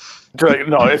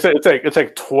 No, it's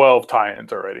like 12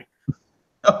 tie-ins already.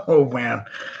 Oh man.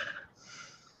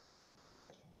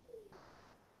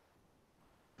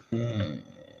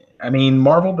 I mean,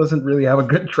 Marvel doesn't really have a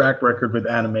good track record with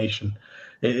animation.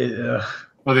 Oh,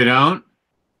 they don't?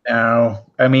 No.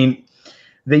 I mean,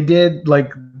 they did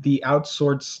like the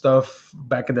outsourced stuff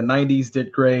back in the 90s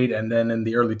did great, and then in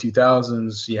the early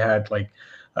 2000s you had like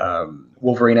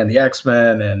Wolverine and the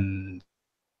X-Men and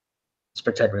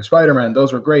Spectacular Spider-Man.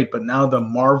 Those were great, but now the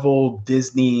Marvel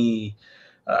Disney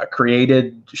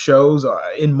created shows,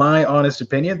 in my honest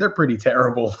opinion, they're pretty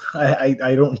terrible.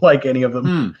 I don't like any of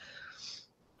them.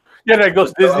 Yeah, like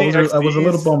those Disney I was a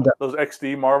little bummed out. Those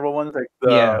XD Marvel ones, like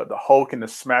the Hulk and the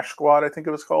Smash Squad, I think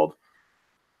it was called.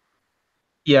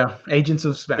 Yeah, Agents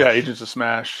of Smash. Yeah, Agents of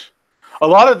Smash. A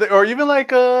lot of the, or even like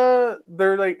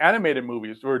they're like animated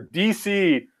movies where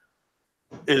DC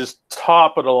is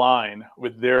top of the line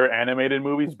with their animated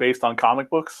movies based on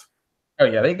comic books. Oh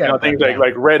yeah, they got things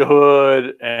like Red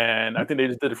Hood, and I think they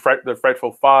just did the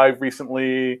Frightful Five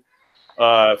recently.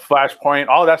 Flashpoint,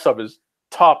 all that stuff is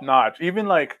top notch. Even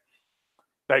like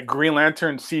that Green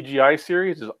Lantern CGI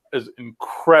series is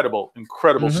incredible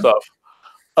stuff.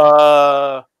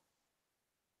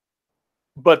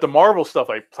 But the Marvel stuff,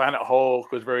 like Planet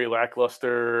Hulk, was very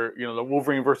lackluster. You know, the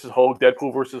Wolverine versus Hulk,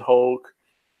 Deadpool versus Hulk,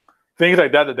 things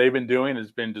like that they've been doing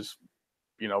has been just,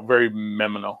 you know, very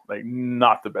minimal. Like,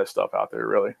 not the best stuff out there,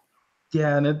 really.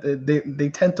 Yeah, and they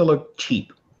tend to look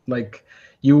cheap. Like,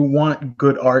 you want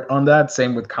good art on that.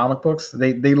 Same with comic books.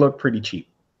 They look pretty cheap.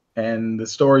 And the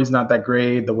story's not that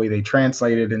great. The way they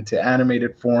translate it into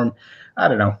animated form, I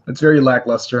don't know. It's very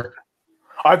lackluster.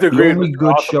 I have to agree. The only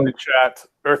good show in the chat,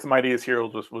 Earth Mightiest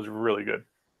Heroes was really good.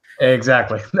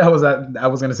 Exactly. That was that. I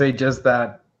was going to say just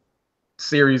that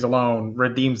series alone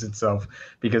redeems itself,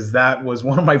 because that was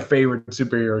one of my favorite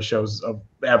superhero shows of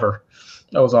ever.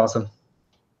 That was awesome.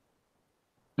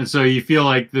 And so you feel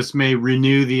like this may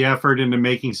renew the effort into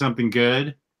making something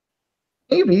good?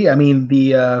 Maybe. I mean,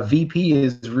 the VP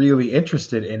is really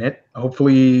interested in it.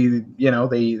 Hopefully, you know,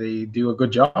 they do a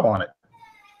good job on it.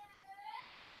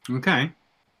 Okay.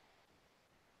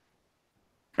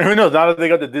 And who knows? Now that they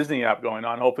got the Disney app going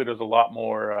on, hopefully there's a lot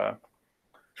more,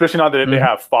 especially now that they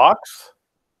have Fox.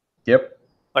 Yep.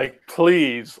 Like,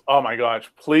 please, oh my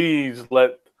gosh, please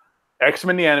let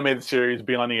X-Men the animated series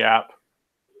be on the app,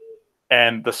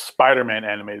 and the Spider-Man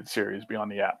animated series be on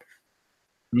the app.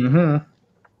 Mm-hmm.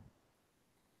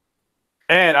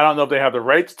 And I don't know if they have the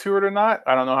rights to it or not.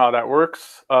 I don't know how that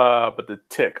works. But the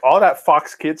Tick, all that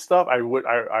Fox Kids stuff,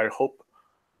 I hope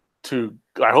to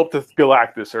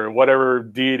Galactus or whatever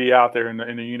deity out there in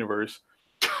the universe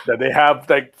that they have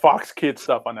like Fox Kids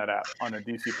stuff on that app, on the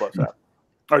DC Plus app,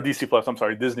 or DC Plus. I'm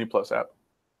sorry, Disney Plus app.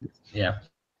 Yeah,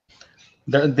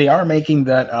 they are making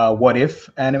that What If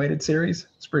animated series.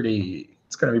 It's going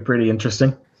to be pretty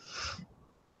interesting,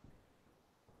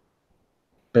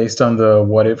 based on the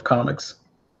What If comics.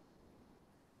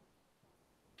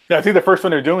 Yeah, I think the first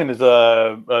one they're doing is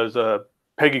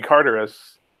Peggy Carter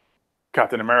as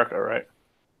Captain America, right?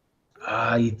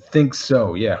 I think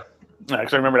so, yeah. Yeah,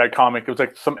 because I remember that comic. It was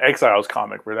like some Exiles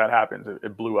comic where that happens.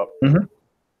 It blew up. Mm-hmm.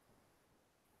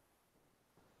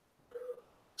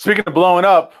 Speaking of blowing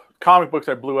up, comic books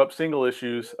that blew up, single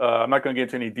issues. I'm not going to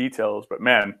get into any details, but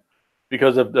man,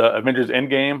 because of the Avengers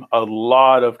Endgame, a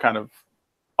lot of kind of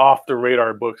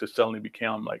off-the-radar books have suddenly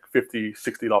become like $50,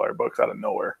 $60 books out of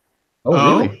nowhere.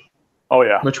 Oh, really? Oh,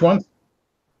 yeah. Which one?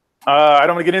 I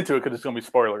don't want to get into it because it's going to be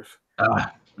spoilers. All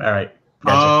right.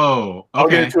 Gotcha. Oh, okay. I'll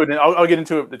get into it. I'll get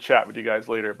into it in the chat with you guys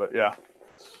later. But yeah,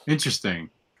 interesting.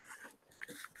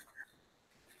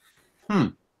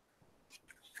 All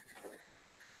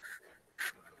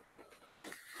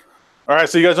right,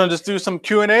 so you guys want to just do some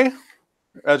Q&A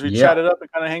as we chat it up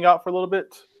and kind of hang out for a little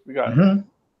bit? We got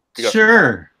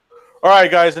sure. All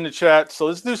right, guys in the chat. So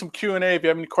let's do some Q&A. If you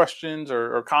have any questions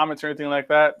or comments or anything like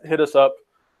that, hit us up.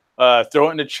 Throw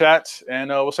it in the chat, and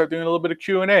we'll start doing a little bit of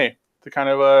Q&A to kind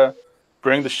of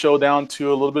bring the show down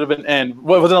to a little bit of an end.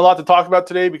 Well, wasn't a lot to talk about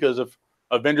today because of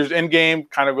Avengers Endgame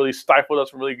kind of really stifled us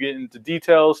from really getting into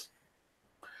details,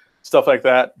 stuff like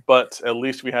that. But at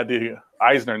least we had the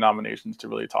Eisner nominations to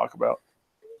really talk about.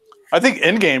 I think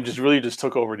Endgame just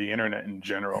took over the internet in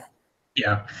general.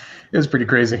 Yeah, it was pretty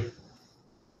crazy.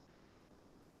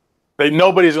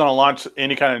 Nobody's going to launch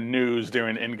any kind of news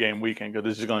during Endgame weekend because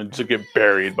this is going to get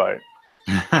buried by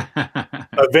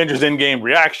Avengers Endgame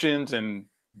reactions and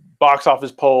box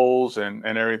office polls and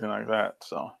everything like that.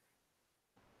 So,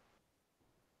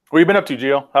 what have you been up to,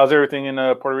 Gio? How's everything in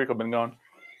Puerto Rico been going?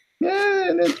 Yeah,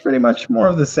 and it's pretty much more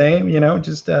of the same, you know,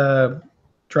 just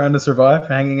trying to survive,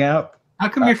 hanging out. How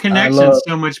come your connection's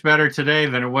so much better today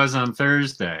than it was on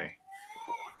Thursday?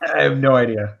 I have no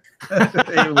idea.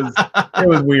 It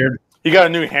was weird. You got a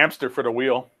new hamster for the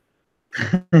wheel.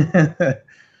 I've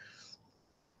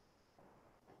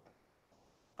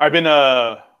been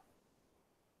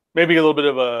maybe a little bit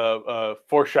of a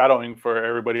foreshadowing for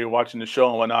everybody watching the show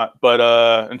and whatnot. But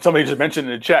and somebody just mentioned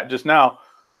in the chat just now,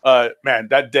 man,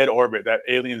 that dead orbit, that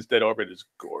alien's dead orbit is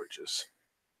gorgeous.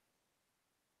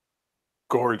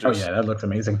 Gorgeous. Oh yeah, that looks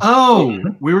amazing. Oh,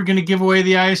 we were going to give away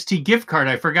the IST gift card.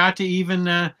 I forgot to even.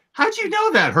 How'd you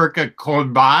know that, Herka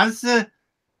Kolbaz?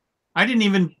 I didn't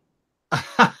even.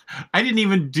 I didn't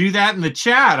even do that in the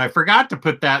chat. I forgot to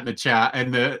put that in the chat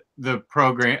and the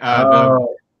program the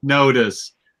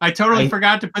notice. I totally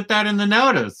forgot to put that in the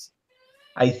notice.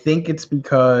 I think it's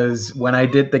because when I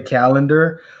did the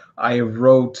calendar, I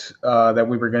wrote that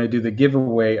we were going to do the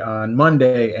giveaway on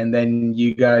Monday, and then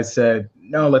you guys said,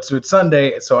 no, let's do it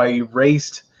Sunday. So I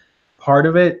erased part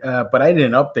of it, but I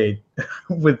didn't update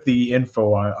with the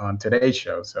info on today's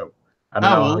show. So I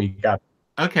don't know how you got it.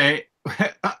 Okay.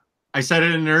 I said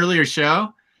it in an earlier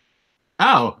show.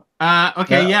 Oh,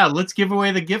 okay. Yeah, let's give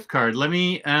away the gift card. Let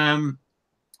me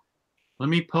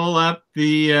pull up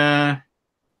the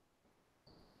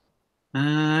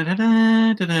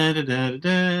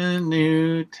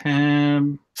new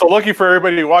tab. So lucky for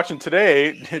everybody watching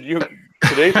today,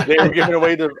 today's the day we're giving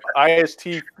away the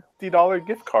IST $50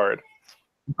 gift card.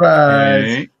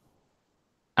 Surprise.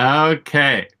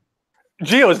 Okay.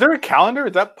 Gio, is there a calendar?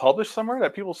 Is that published somewhere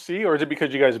that people see, or is it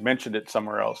because you guys mentioned it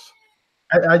somewhere else?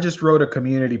 I just wrote a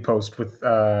community post with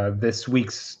this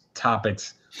week's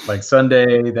topics, like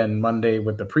Sunday, then Monday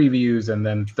with the previews, and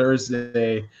then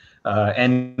Thursday,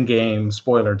 Endgame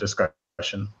spoiler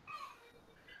discussion.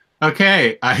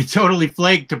 Okay, I totally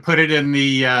flaked to put it in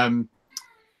the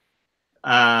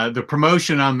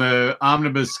promotion on the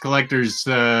Omnibus Collectors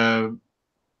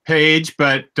page,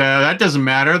 but that doesn't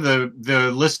matter.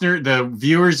 The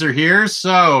viewers are here,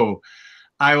 so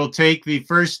I will take the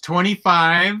first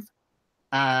 25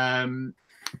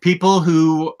 people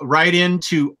who write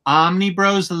into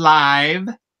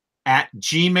Omnibroslive at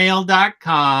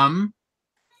gmail.com.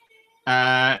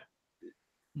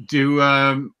 Do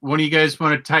one of you guys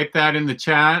want to type that in the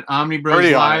chat?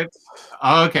 Omnibroslive.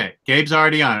 Okay, Gabe's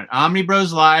already on it.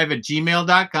 Omnibroslive at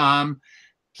gmail.com.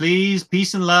 Please,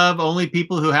 peace and love, only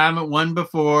people who haven't won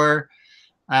before.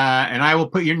 And I will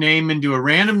put your name into a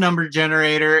random number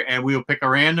generator, and we will pick a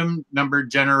random number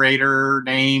generator,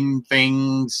 name,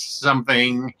 thing,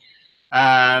 something.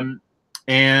 And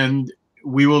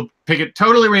we will pick it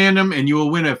totally random, and you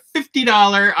will win a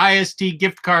 $50 IST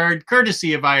gift card,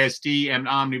 courtesy of IST and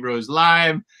Omnibros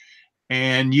Live.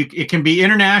 And it can be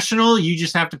international. You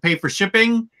just have to pay for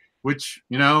shipping, which,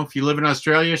 you know, if you live in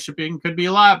Australia, shipping could be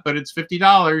a lot, but it's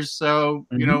 $50. So,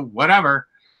 you know, whatever.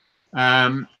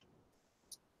 So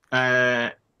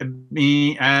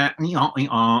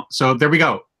there we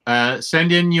go.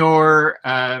 Send in your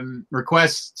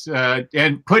requests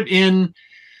and put in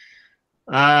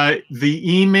the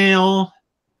email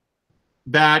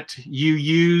that you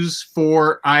use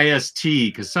for IST,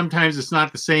 because sometimes it's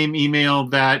not the same email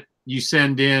that you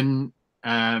send in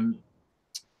to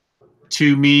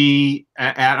me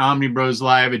at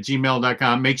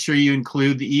omnibroslive@gmail.com. Make sure you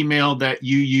include the email that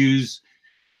you use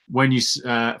when you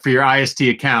for your IST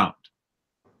account.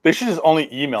 They should just only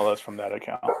email us from that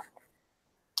account.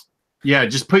 Yeah,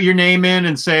 just put your name in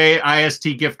and say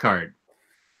IST gift card.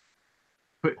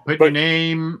 Put your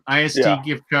name, IST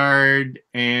gift card,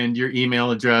 and your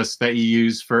email address that you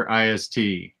use for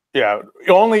IST. Yeah,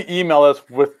 you only email us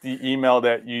with the email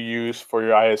that you use for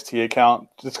your IST account,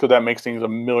 just because that makes things a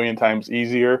million times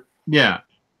easier. Yeah.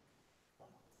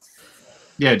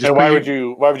 Yeah. Just and why would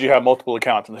you have multiple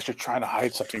accounts unless you're trying to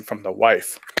hide something from the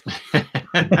wife?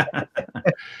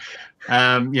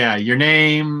 Yeah, your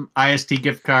name, IST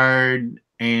gift card,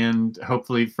 and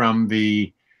hopefully from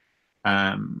the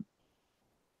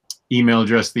email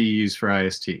address that you use for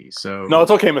IST. So no,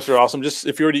 it's okay, Mr. Awesome. Just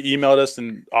if you already emailed us,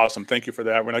 then awesome. Thank you for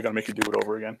that. We're not gonna make you do it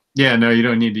over again. Yeah, no, you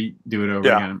don't need to do it over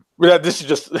again. Yeah, this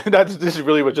is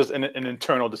really just an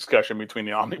internal discussion between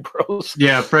the Omnibros.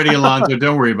 Yeah, Freddie Alonso,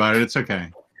 don't worry about it. It's okay.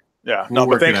 Yeah,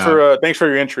 but thanks for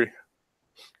your entry.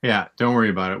 Yeah, don't worry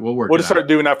about it. We'll just start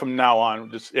doing that from now on.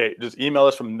 Just email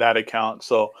us from that account.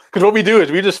 So, because what we do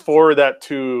is we just forward that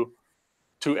to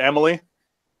Emily.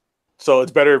 So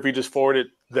it's better if we just forward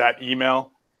that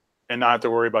email and not have to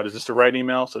worry about, is this the right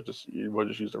email? So we'll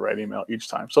just use the right email each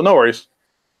time. So no worries.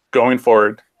 Going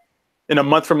forward, in a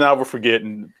month from now, we'll forget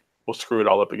and we'll screw it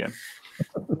all up again.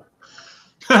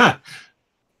 But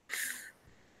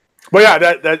yeah,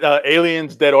 that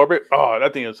Aliens Dead Orbit, oh,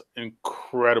 that thing is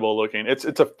incredible looking. It's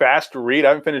a fast read. I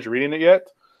haven't finished reading it yet.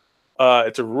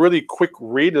 It's a really quick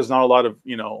read. There's not a lot of,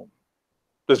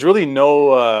 there's really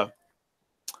no,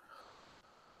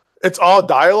 it's all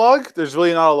dialogue. There's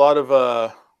really not a lot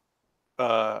of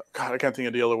God, I can't think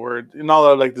of the other word. And all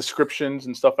the like descriptions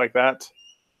and stuff like that,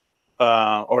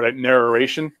 or like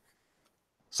narration.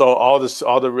 So all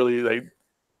the really like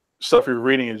stuff you're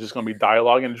reading is just going to be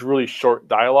dialogue, and it's really short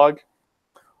dialogue.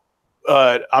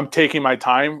 I'm taking my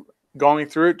time going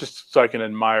through it just so I can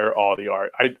admire all the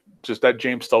art. That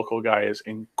James Stokoe guy is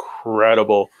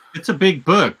incredible. It's a big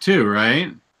book too,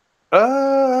 right?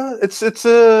 It's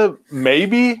a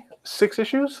maybe 6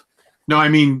 issues. No, I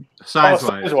mean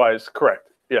size-wise. Size-wise, correct.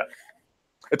 Yeah,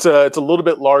 it's a little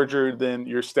bit larger than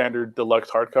your standard deluxe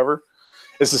hardcover.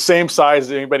 It's the same size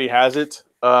as anybody has it.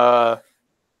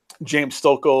 James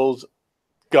Stokoe's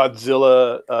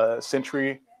Godzilla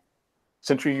Century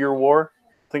Year War,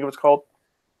 I think it was called.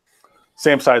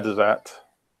 Same size as that.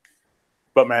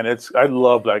 But man, I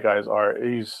love that guy's art.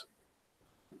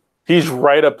 He's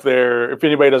right up there. If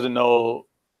anybody doesn't know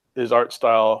his art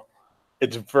style,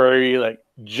 it's very like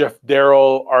Jeff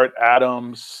Darrow, Art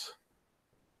Adams,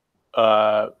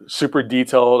 super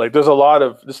detailed. Like there's a lot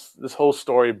of this whole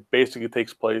story basically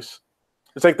takes place.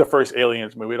 It's like the first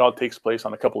Aliens movie. It all takes place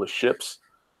on a couple of ships.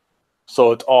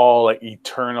 So it's all like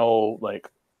eternal, like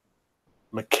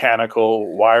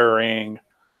mechanical wiring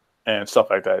and stuff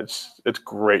like that. It's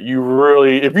great. You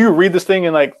really, if you read this thing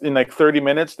in like 30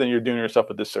 minutes, then you're doing yourself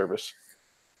a disservice.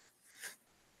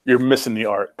 You're missing the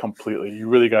art completely. You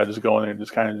really got to just go in there and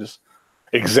just kind of just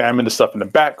examine the stuff in the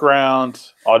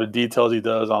background, all the details he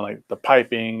does on like the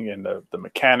piping and the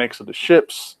mechanics of the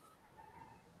ships.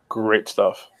 Great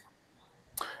stuff.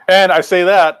 And I say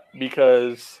that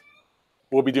because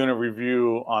we'll be doing a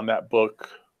review on that book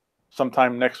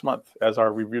sometime next month as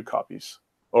our review copies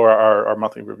or our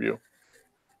monthly review.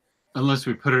 Unless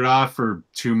we put it off for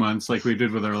 2 months like we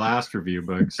did with our last review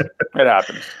books. It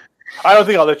happens. I don't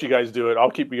think I'll let you guys do it.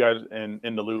 I'll keep you guys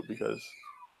in the loop because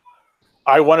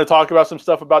I want to talk about some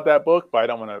stuff about that book, but I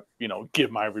don't want to,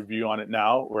 give my review on it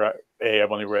now where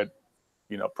I've only read,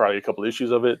 probably a couple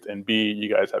issues of it, and B, you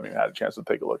guys haven't even had a chance to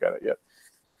take a look at it yet.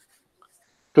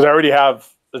 Because I already have,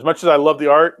 as much as I love the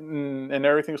art and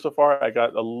everything so far, I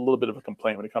got a little bit of a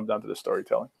complaint when it comes down to the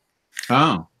storytelling.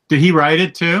 Oh, did he write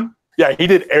it too? Yeah, he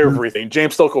did everything.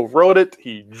 James Stokoe wrote it,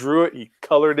 he drew it, he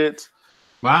colored it.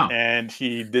 Wow. And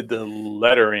he did the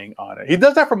lettering on it. He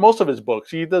does that for most of his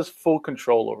books. He does full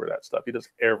control over that stuff. He does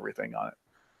everything on it.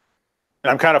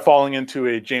 And I'm kind of falling into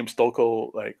a James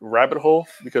Stokoe like rabbit hole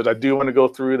because I do want to go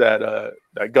through that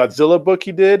Godzilla book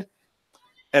he did.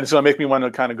 And it's going to make me want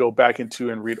to kind of go back into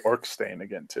and read Orkstein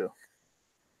again too.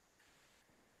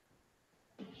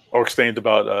 Orkstein's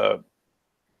about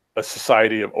a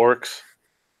society of orcs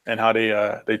and how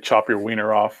they chop your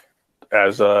wiener off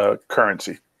as a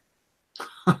currency.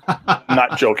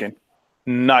 Not joking.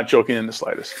 Not joking in the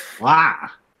slightest. Wow.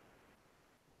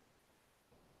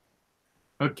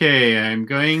 Okay, I'm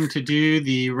going to do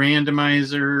the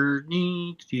randomizer.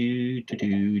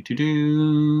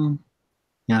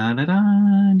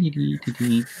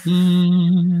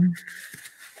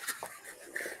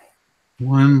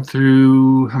 One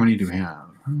through, how many do we have?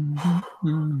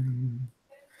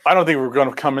 I don't think we're going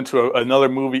to come into another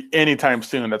movie anytime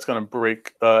soon that's going to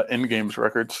break Endgame's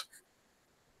records.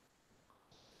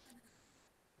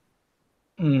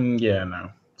 Yeah, no.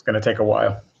 It's going to take a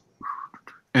while.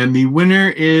 And the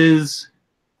winner is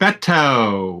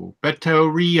Beto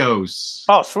Rios.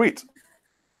 Oh, sweet.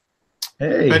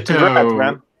 Hey. Beto, congrats,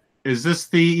 man. Is this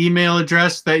the email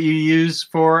address that you use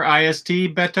for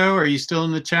IST, Beto? Are you still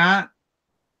in the chat?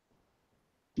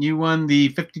 You won the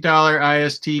 $50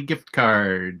 IST gift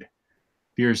card.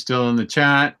 If you're still in the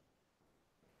chat.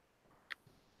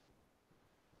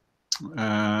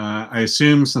 I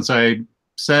assume since I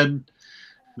said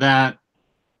that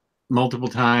multiple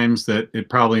times that it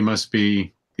probably must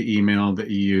be the email that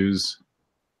you use.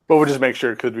 But we'll just make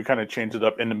sure because we kind of changed it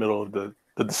up in the middle of the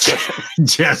discussion.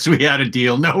 Yes, we had a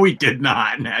deal. No, we did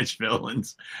not, Nash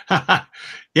Villains.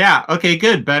 Yeah, okay,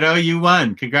 good. Beto, you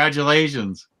won.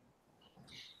 Congratulations.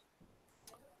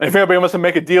 And if anybody wants to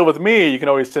make a deal with me, you can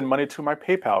always send money to my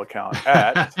PayPal account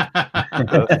at...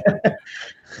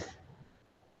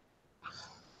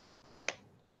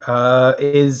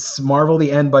 Is Marvel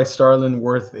the End by Starlin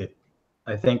worth it?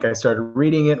 I think I started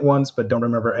reading it once, but don't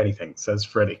remember anything, says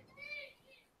Freddie.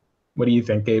 What do you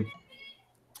think, Gabe?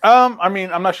 I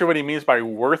mean, I'm not sure what he means by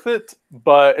worth it,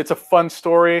 but it's a fun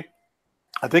story.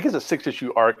 I think it's a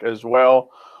 6-issue arc as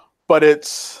well, but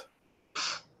this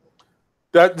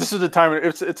is the time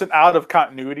it's an out of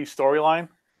continuity storyline.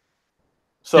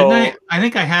 So I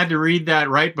think I had to read that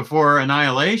right before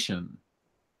Annihilation.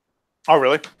 Oh,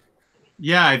 really?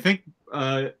 Yeah, I think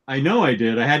I know I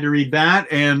did. I had to read that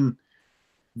and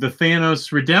the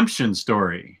Thanos redemption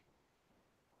story.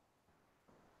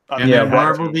 And then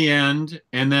Marvel the End,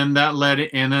 and then that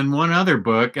and then one other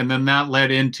book, and then that led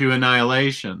into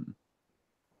Annihilation.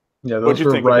 Yeah, those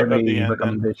were Ryley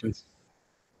recommendations.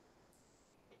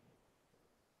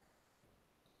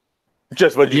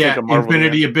 Just what you think of Marvel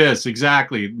Infinity Abyss,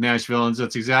 exactly. Nash Villains,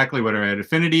 that's exactly what I read.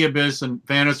 Infinity Abyss and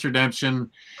Thanos Redemption,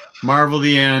 Marvel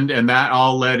the End, and that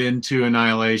all led into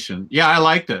Annihilation. Yeah, I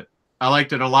liked it. I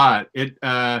liked it a lot.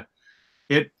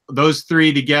 Those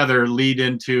three together lead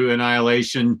into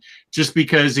Annihilation just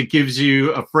because it gives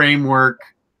you a framework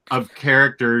of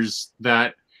characters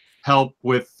that help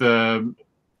with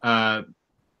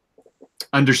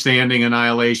understanding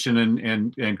Annihilation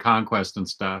and conquest and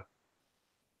stuff.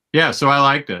 Yeah, so I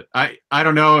liked it. I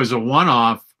don't know as a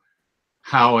one-off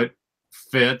how it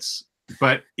fits,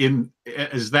 but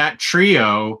as that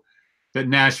trio that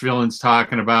Nash Villain's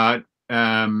talking about,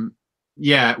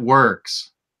 yeah, it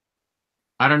works.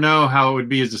 I don't know how it would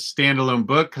be as a standalone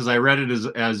book because I read it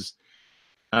as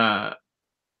a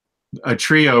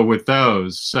trio with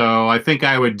those. So I think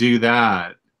I would do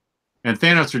that. And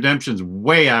Thanos Redemption's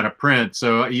way out of print,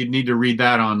 so you'd need to read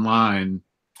that online.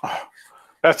 Oh,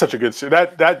 that's such a good series.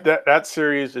 That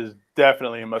series is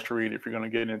definitely a must-read if you're going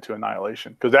to get into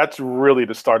Annihilation, because that's really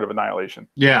the start of Annihilation.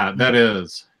 Yeah, that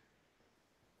is.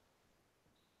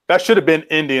 That should have been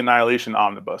in the Annihilation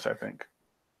Omnibus, I think.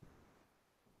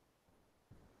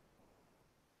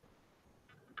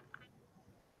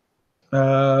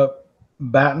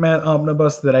 Batman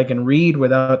Omnibus that I can read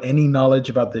without any knowledge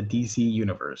about the DC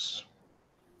universe.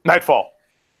 Nightfall.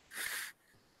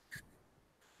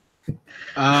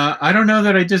 I don't know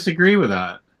that I disagree with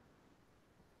that.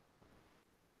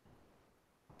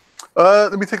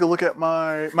 Let me take a look at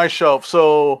my shelf.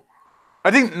 So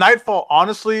I think Nightfall,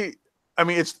 honestly, I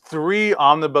mean, it's 3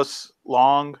 omnibus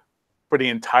long for the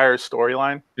entire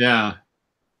storyline. Yeah.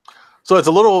 So it's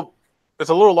a little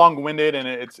long-winded,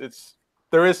 and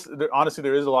there is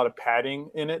a lot of padding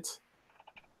in it.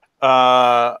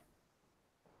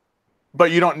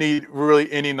 But you don't need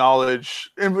really any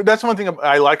knowledge. And that's one thing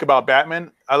I like about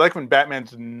Batman. I like when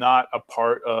Batman's not a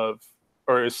part of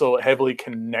or is so heavily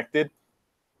connected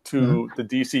to the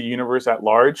DC universe at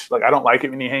large. Like, I don't like it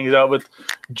when he hangs out with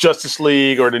Justice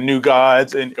League or the New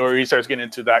Gods or he starts getting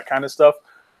into that kind of stuff.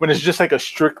 When it's just like a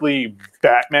strictly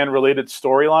Batman-related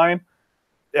storyline,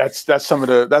 that's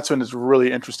when it's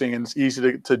really interesting and it's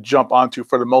easy to jump onto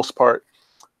for the most part.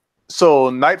 So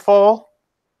Nightfall,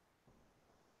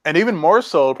 and even more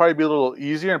so, it'll probably be a little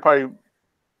easier and probably,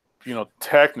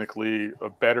 technically a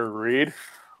better read,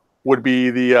 would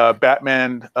be the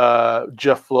Batman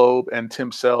Jeff Loeb and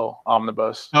Tim Sale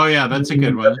omnibus. Oh yeah, that's a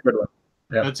good one. That's a good one.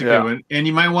 Yeah. That's a good one. And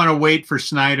you might want to wait for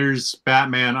Snyder's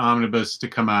Batman omnibus to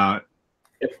come out.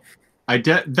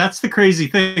 That's the crazy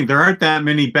thing. There aren't that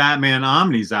many Batman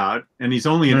omnis out, and he's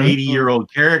only an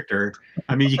 80-year-old character.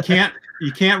 I mean, you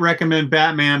can't recommend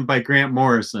Batman by Grant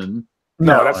Morrison.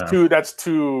 No, that's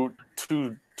too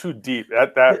deep.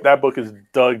 That book is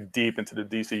dug deep into the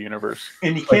DC universe.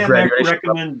 And you can't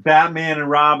recommend Batman and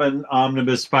Robin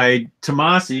omnibus by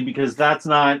Tomasi because that's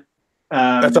not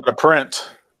that's not a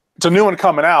print. It's a new one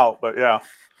coming out, but yeah.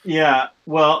 Yeah,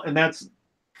 well, and that's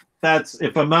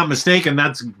if I'm not mistaken,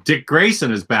 that's Dick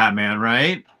Grayson as Batman,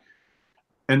 right?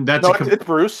 And that's it's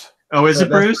Bruce. Oh, is it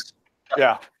Bruce?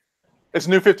 Yeah, it's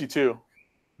New 52.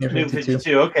 New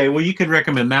 52. Okay, well, you could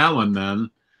recommend that one then.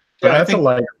 But yeah, that's a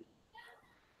light.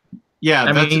 Yeah,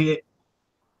 I mean,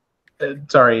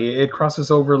 it crosses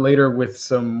over later with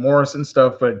some Morrison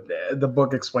stuff, but the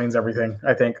book explains everything,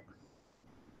 I think.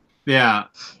 Yeah.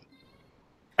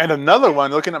 And another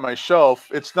one, looking at my shelf,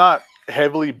 it's not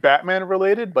heavily Batman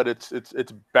related, but it's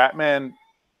Batman.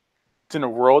 It's in the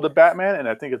world of Batman, and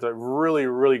I think it's a really,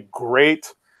 really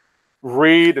great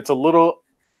read. It's a little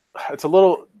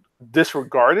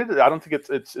disregarded. I don't think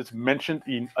it's mentioned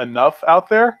enough out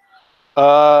there.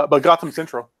 But Gotham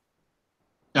Central.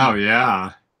 Oh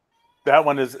yeah, that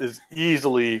one is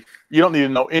easily. You don't need to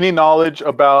know any knowledge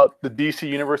about the DC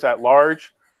universe at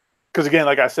large, because again,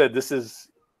 like I said, this is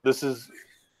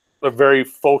a very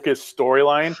focused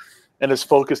storyline, and it's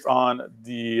focused on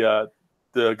the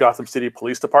Gotham City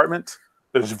Police Department.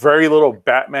 There's very little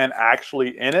Batman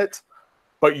actually in it,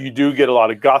 but you do get a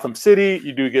lot of Gotham City.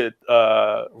 You do get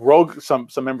some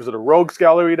members of the Rogues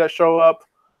Gallery that show up.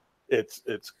 It's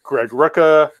Greg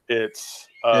Rucka. It's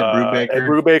Ed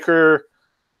Brubaker.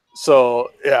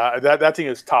 So yeah, that thing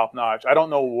is top notch. I don't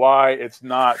know why it's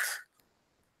not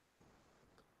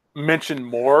mentioned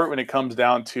more when it comes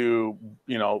down to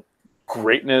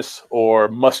greatness or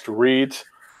must reads.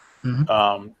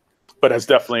 But it's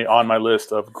definitely on my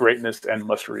list of greatness and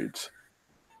must reads.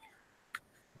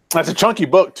 That's a chunky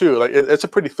book too. Like it's a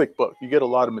pretty thick book. You get a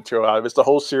lot of material out of it. It's the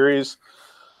whole series.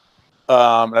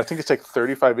 I think it's like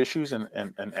 35 issues and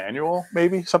an annual,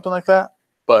 maybe something like that.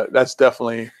 But that's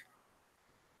definitely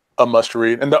a must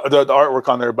read. And the artwork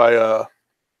on there by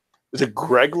is it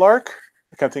Greg Lark?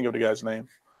 I can't think of the guy's name.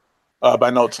 But I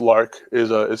know it's Lark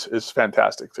is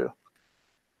fantastic too.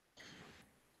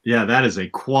 Yeah, that is a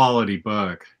quality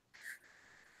book.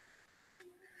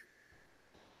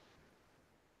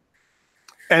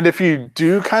 And if you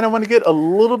do kind of want to get a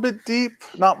little bit deep,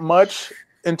 not much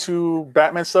into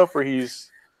Batman stuff where he's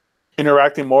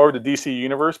interacting more with the DC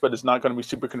universe, but it's not going to be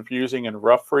super confusing and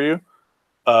rough for you.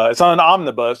 It's not an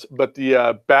omnibus, but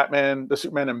the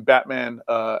Superman and Batman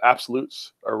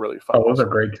absolutes are really fun. Oh, those are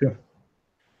great too.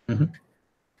 Mm-hmm.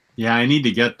 Yeah, I need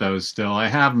to get those still. I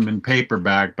have them in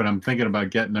paperback, but I'm thinking about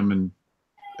getting them in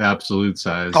absolute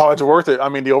size. Oh, it's worth it. I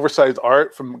mean, the oversized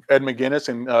art from Ed McGuinness,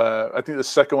 and I think the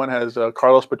second one has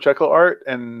Carlos Pacheco art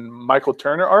and Michael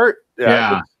Turner art.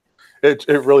 Yeah. It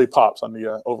really pops on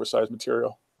the oversized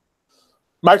material.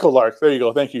 Michael Lark, there you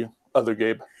go. Thank you, other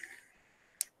Gabe.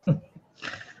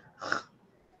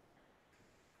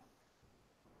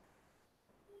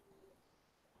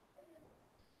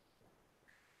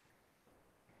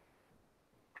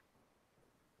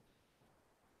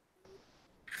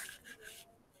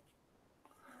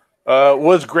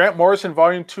 Was Grant Morrison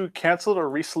Volume 2 canceled or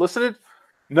resolicited?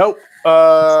 Nope.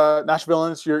 Nash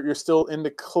Villains, you're still in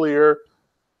the clear.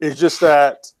 It's just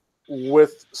that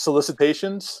with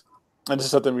solicitations, and this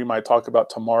is something we might talk about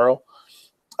tomorrow,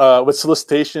 with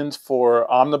solicitations for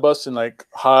omnibus and like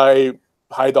high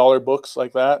dollar books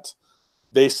like that,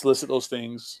 they solicit those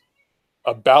things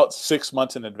about 6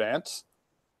 months in advance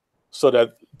so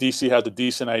that DC has a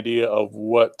decent idea of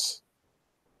what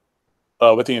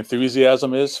the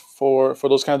enthusiasm is for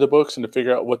those kinds of books and to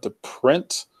figure out what to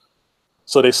print.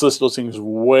 So they solicit those things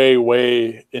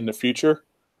way in the future.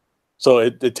 So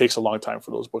it takes a long time for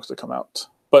those books to come out.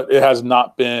 But it has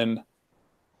not been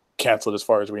canceled as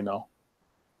far as we know.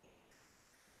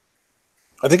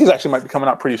 I think it actually might be coming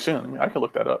out pretty soon. I mean, I can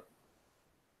look that up.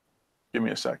 Give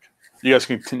me a sec. You guys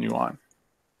can continue on.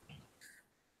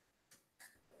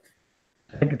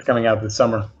 I think it's coming out this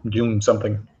summer, June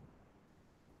something.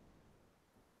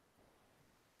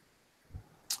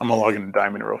 I'm going to log into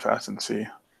Diamond real fast and see.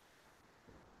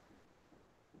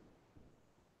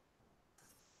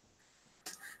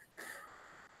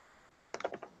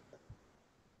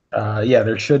 Yeah,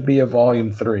 there should be a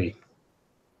volume 3.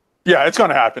 Yeah, it's going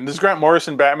to happen. This Grant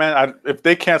Morrison Batman, if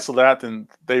they cancel that, then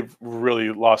they've really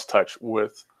lost touch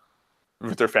with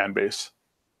their fan base.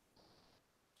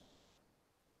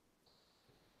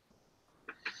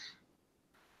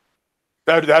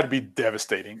 That'd be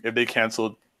devastating if they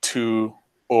canceled 2,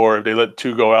 or if they let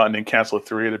 2 go out and then cancel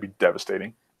 3. It'd be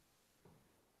devastating.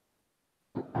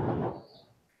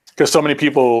 Because so many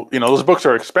people, those books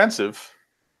are expensive.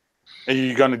 And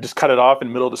you're going to just cut it off in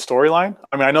the middle of the storyline?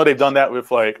 I mean, I know they've done that with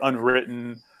like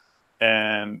Unwritten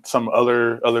and some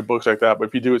other books like that. But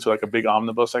if you do it to like a big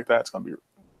omnibus like that, it's going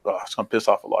to piss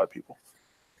off a lot of people.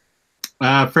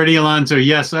 Freddie Alonso,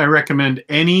 yes, I recommend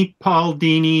any Paul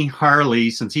Dini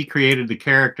Harley, since he created the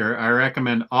character. I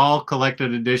recommend all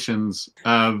collected editions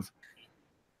of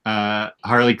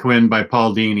Harley Quinn by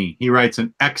Paul Dini. He writes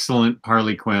an excellent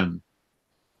Harley Quinn.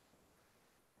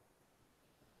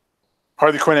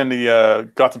 Harley Quinn and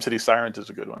the Gotham City Sirens is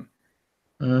a good one.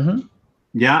 Mm-hmm.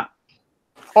 Yeah.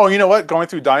 Oh, you know what? Going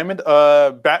through Diamond,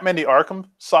 Batman the Arkham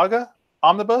Saga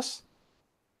Omnibus.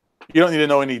 You don't need to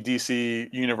know any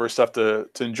DC Universe stuff to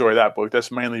enjoy that book. That's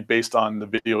mainly based on the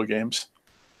video games.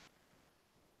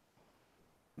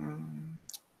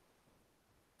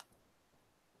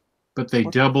 But they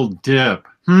double dip.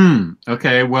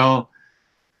 Okay, well,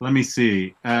 let me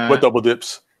see. What double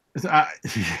dips?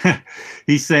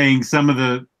 He's saying some of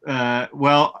the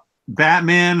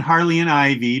Batman, Harley and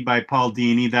Ivy by Paul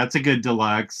Dini. That's a good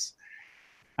deluxe.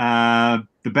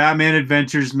 The Batman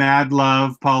Adventures, Mad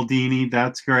Love, Paul Dini.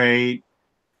 That's great.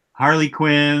 Harley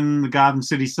Quinn, the Gotham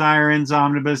City Sirens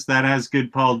Omnibus. That has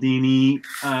good Paul Dini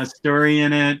story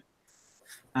in it.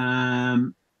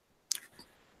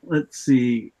 Let's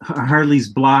see. Harley's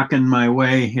blocking my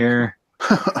way here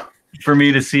for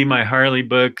me to see my Harley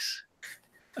books.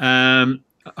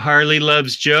 Harley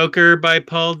Loves Joker by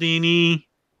Paul Dini.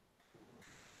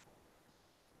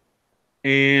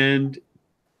 And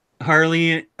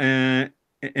Harley and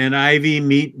Ivy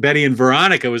Meet Betty and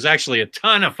Veronica was actually a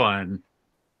ton of fun.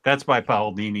 That's by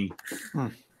Paul Dini.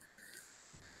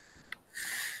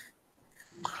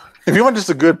 If you want just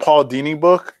a good Paul Dini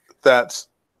book that's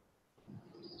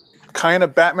kind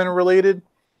of Batman related,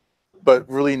 but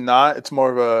really not. It's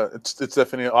more of a it's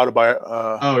definitely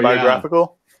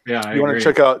biographical. Yeah, you want to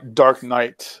check out Dark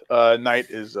Knight. Knight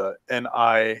is Night.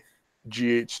 I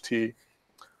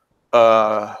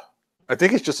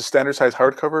think it's just a standard size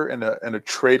hardcover and a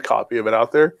trade copy of it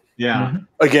out there. Yeah.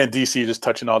 Again, DC just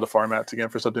touching all the formats again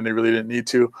for something they really didn't need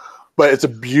to. But it's a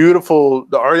beautiful.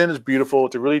 The art in is beautiful.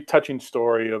 It's a really touching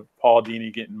story of Paul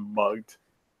Dini getting mugged,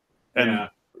 and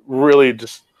really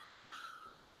just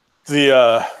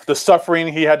the suffering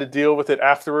he had to deal with it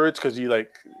afterwards, because he when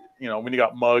he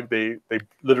got mugged, they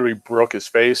literally broke his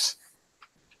face.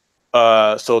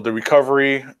 So the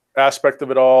recovery aspect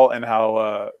of it all, and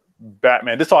how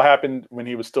Batman. This all happened when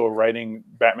he was still writing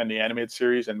Batman the Animated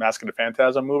Series and Mask of the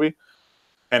Phantasm movie,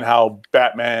 and how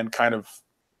Batman kind of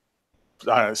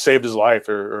saved his life,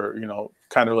 or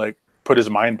kind of like put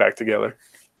his mind back together.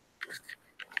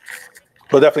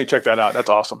 But definitely check that out. That's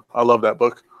awesome. I love that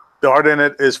book. The art in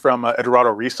it is from Eduardo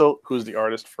Riso, who's the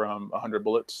artist from 100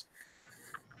 Bullets.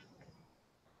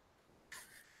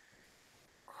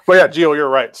 But yeah, Gio, you're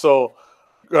right. So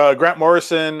Grant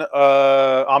Morrison,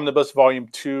 Omnibus Volume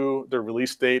 2, the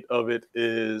release date of it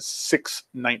is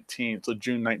 6/19. So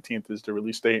June 19th is the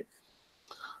release date.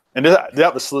 And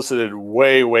that was solicited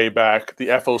way, way back. The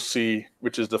FOC,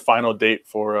 which is the final date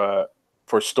for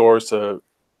stores to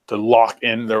lock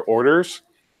in their orders,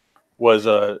 was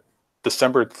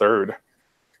December 3rd.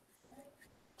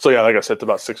 So yeah, like I said, it's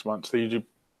about 6 months. They usually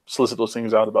solicit those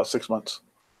things out about 6 months.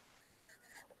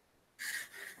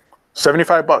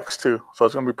 $75 too. So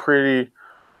it's gonna be pretty.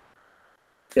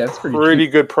 Yeah, it's pretty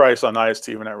good price on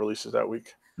IST when that releases that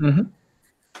week. Mm-hmm.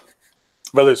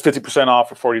 Whether it's 50%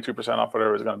 off or 42% off,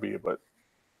 whatever it's gonna be, but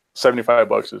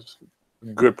 $75 is a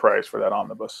good price for that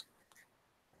omnibus.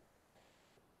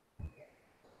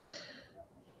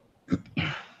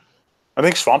 I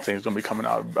think Swamp Thing is going to be coming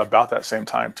out about that same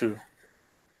time too.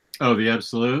 Oh, the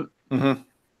Absolute? Mm-hmm.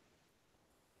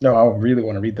 No, I really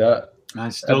want to read that. I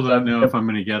still don't know if I'm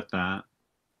going to get that.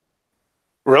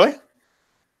 Really?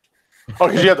 Oh,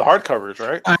 because you have the hardcovers,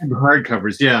 right? I have the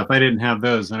hardcovers, yeah. If I didn't have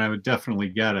those, then I would definitely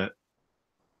get it.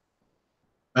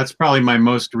 That's probably my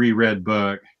most reread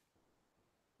book.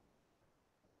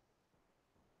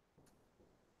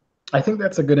 I think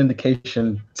that's a good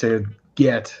indication to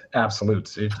get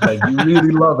Absolutes. If you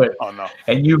really love it, oh no,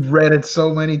 and you've read it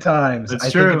so many times, that's I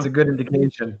think it's a good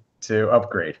indication to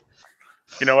upgrade.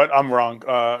 You know what? I'm wrong.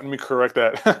 Let me correct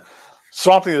that.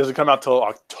 Swamp Thing doesn't come out till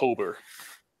October.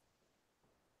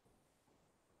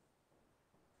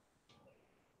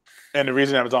 And the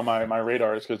reason that was on my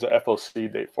radar is because the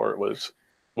FOC date for it was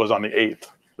on the 8th. It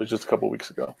was just a couple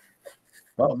weeks ago.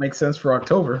 Well, it makes sense for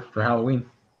October, for Halloween.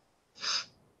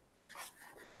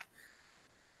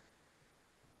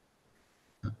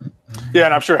 Yeah,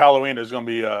 and I'm sure Halloween is going to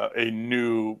be a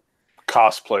new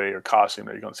cosplay or costume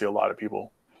that you're going to see a lot of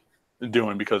people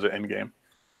doing because of Endgame.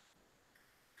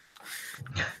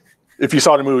 If you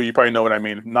saw the movie, you probably know what I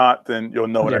mean. If not, then you'll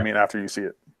know what I mean after you see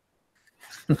it.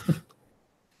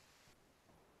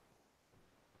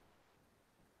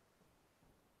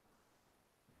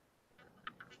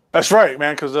 That's right,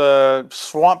 man, because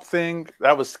Swamp Thing,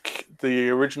 that was the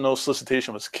original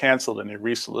solicitation was canceled and they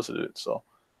resolicited it. So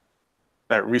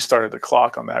that restarted the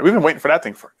clock on that. We've been waiting for that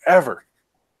thing forever.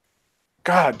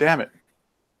 God damn it.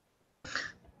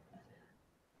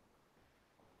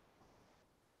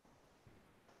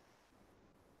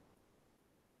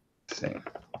 Same.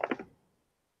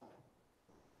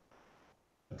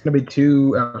 It's going to be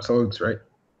 2 Absolutes, right?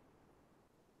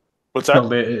 What's that?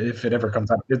 No, if it ever comes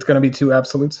out. It's going to be 2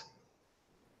 Absolutes?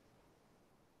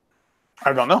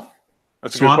 I don't know.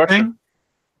 That's a Swamp good question. Thing?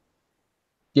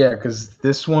 Yeah, because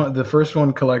this one, the first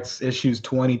one collects issues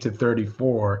 20 to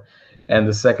 34, and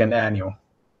the second annual.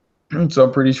 So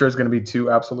I'm pretty sure it's going to be 2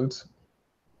 Absolutes.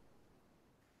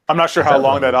 I'm not sure how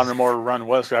long that Omnimore run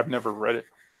was. I've never read it.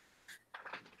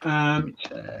 I'm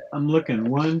looking.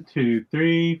 1, 2,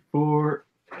 3, 4.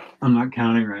 I'm not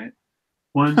counting right.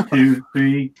 1, 2,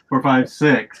 3, 4, 5,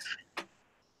 6.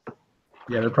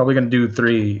 Yeah, they're probably going to do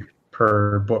 3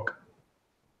 per book.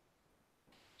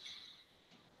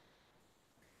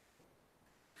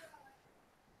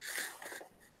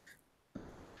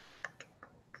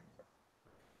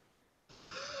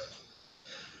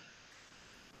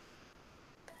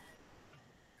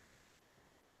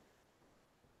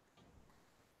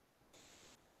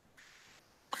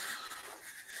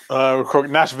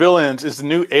 Nash Villains, is the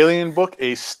new Alien book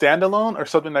a standalone or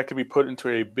something that could be put into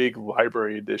a big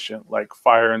library edition like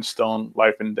Fire and Stone,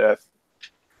 Life and Death?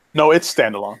 No, it's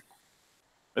standalone.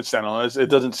 It's standalone. It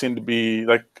doesn't seem to be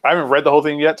like, I haven't read the whole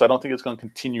thing yet, so I don't think it's going to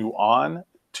continue on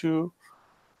to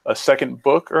a second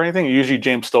book or anything. Usually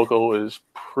James Stokoe is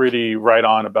pretty right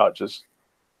on about just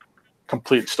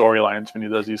complete storylines when he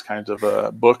does these kinds of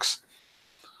books.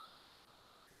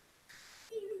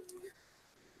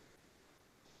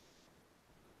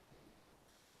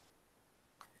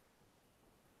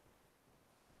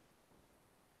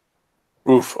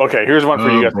 Oof. Okay, here's one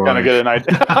for you guys to kind of get an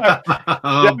idea.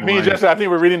 Me and Justin, I think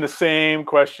we're reading the same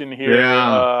question here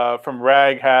from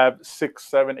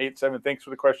Raghab6787. Thanks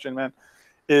for the question, man.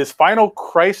 Is Final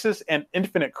Crisis and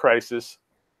Infinite Crisis,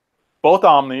 both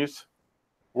Omnis,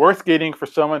 worth getting for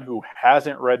someone who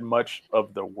hasn't read much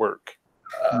of the work?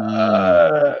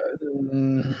 I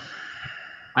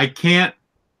can't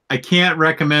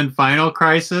recommend Final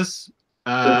Crisis.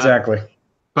 Exactly.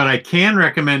 But I can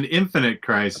recommend Infinite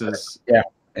Crisis. Yeah.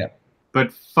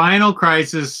 But Final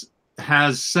Crisis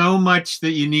has so much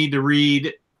that you need to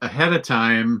read ahead of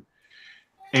time.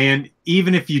 And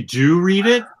even if you do read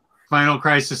it, Final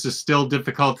Crisis is still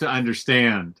difficult to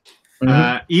understand.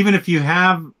 Even if you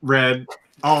have read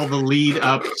all the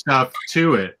lead-up stuff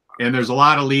to it, and there's a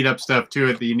lot of lead-up stuff to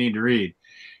it that you need to read.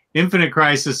 Infinite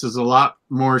Crisis is a lot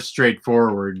more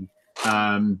straightforward.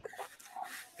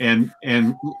 And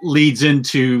leads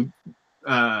into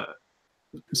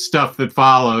stuff that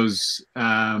follows.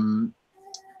 I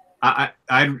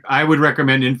would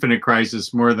recommend Infinite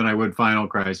Crisis more than I would Final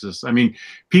Crisis. I mean,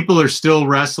 people are still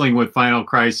wrestling with Final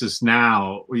Crisis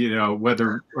now, you know,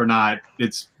 whether or not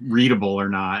it's readable or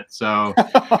not. So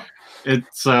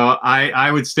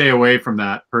I would stay away from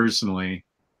that personally.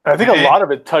 I think a lot of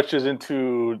it touches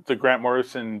into the Grant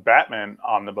Morrison Batman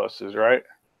omnibuses, right?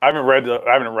 I haven't read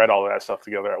all of that stuff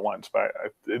together at once, but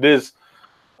it is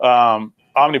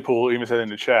Omnipool even said in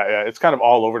the chat. Yeah, it's kind of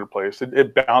all over the place.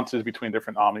 It bounces between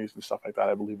different omnis and stuff like that,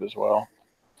 I believe, as well.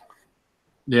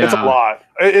 Yeah, it's a lot.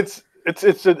 It's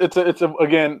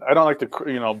again, I don't like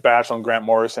to bash on Grant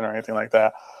Morrison or anything like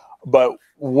that, but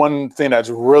one thing that's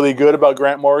really good about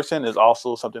Grant Morrison is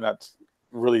also something that's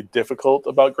really difficult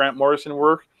about Grant Morrison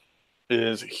work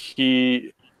is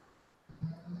he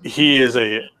is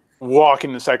a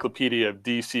walking encyclopedia of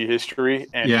DC history,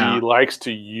 and he likes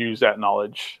to use that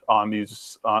knowledge on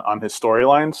his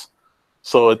storylines.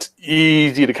 So it's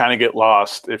easy to kind of get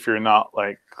lost if you're not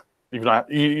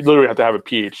you literally have to have a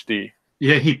PhD.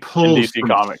 Yeah, he pulls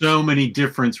from so many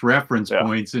different reference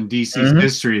points in DC's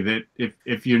history that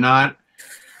if you're not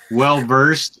well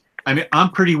versed, I mean,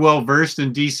 I'm pretty well versed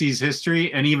in DC's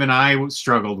history, and even I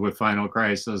struggled with Final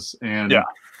Crisis, and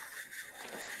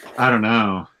I don't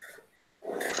know.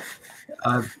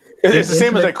 It's the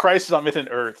same as like Crisis on Infinite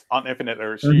Earth.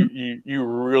 You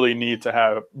really need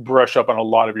to brush up on a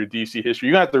lot of your DC history.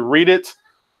 You have to read it.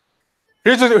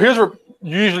 Here's what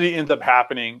usually ends up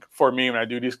happening for me when I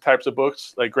do these types of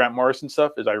books, like Grant Morrison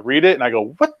stuff, is I read it and I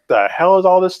go, "What the hell does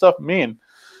all this stuff mean?"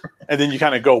 And then you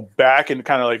kind of go back and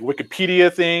kind of like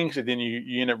Wikipedia things, and then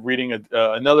you end up reading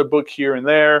another book here and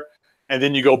there, and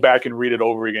then you go back and read it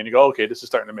over again. You go, "Okay, this is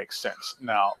starting to make sense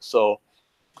now." So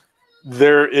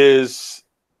it's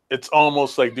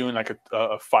almost like doing like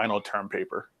a final term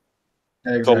paper.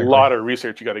 Exactly. It's a lot of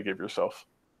research you got to give yourself.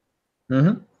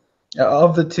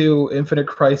 Of the two, Infinite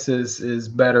Crisis is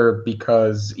better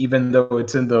because even though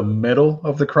it's in the middle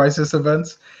of the crisis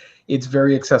events, it's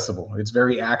very accessible. It's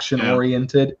very action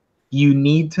oriented. You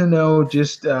need to know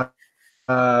just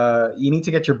you need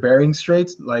to get your bearings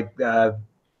straight, like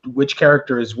which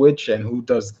character is which and who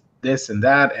does this and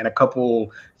that, and a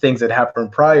couple things that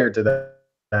happened prior to that.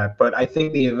 But I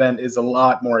think the event is a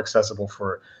lot more accessible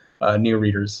for new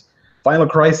readers. Final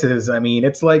Crisis, I mean,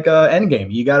 it's like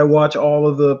Endgame. You got to watch all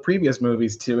of the previous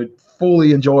movies to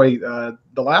fully enjoy the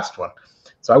last one.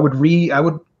 So I would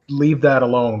leave that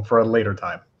alone for a later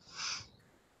time.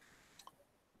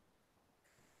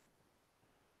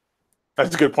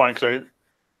 That's a good point, because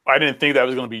I didn't think that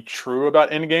was going to be true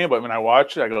about Endgame, but when I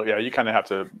watch it, I go, yeah, you kind of have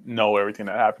to know everything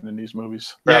that happened in these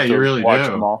movies. Yeah, you really watch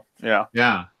them all. Yeah.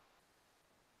 Yeah.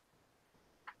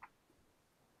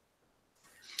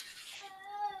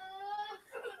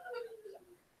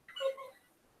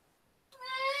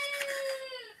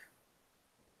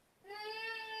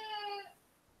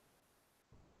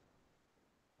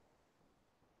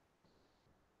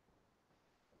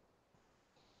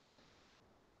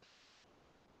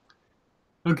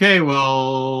 Okay,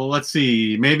 well, let's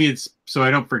see. Maybe it's so I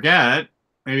don't forget.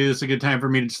 Maybe this is a good time for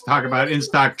me to just talk about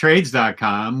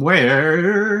InStockTrades.com,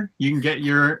 where you can get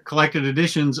your collected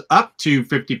editions up to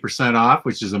 50% off,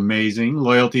 which is amazing.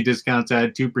 Loyalty discounts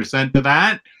add 2% to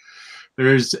that.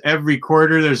 There's every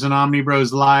quarter, there's an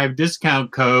Omnibroslive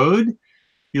discount code. If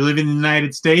you live in the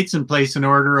United States and place an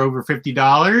order over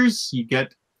 $50, you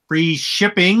get free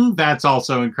shipping. That's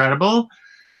also incredible.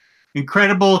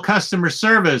 incredible customer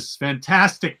service,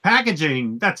 fantastic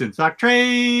packaging. That's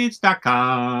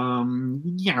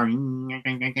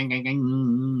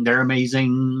InStockTrades.com. They're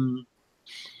amazing.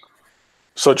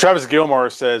 So Travis Gilmore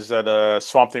says that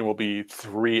Swamp Thing will be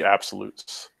 3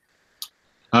 absolutes.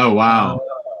 Oh wow.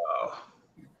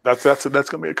 That's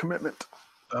gonna be a commitment.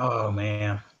 Oh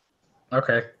man.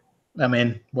 Okay. I'm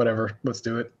in. Whatever. Let's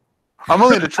do it. I'm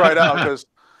willing to try it out because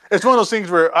it's one of those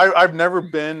things where I've never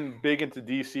been big into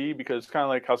DC because it's kind of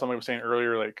like how somebody was saying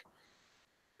earlier, like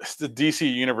the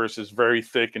DC universe is very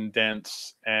thick and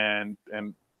dense and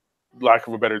lack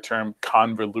of a better term,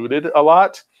 convoluted a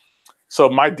lot. So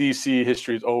my DC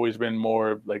history has always been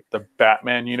more like the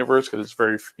Batman universe because it's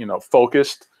very,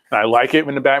 focused. And I like it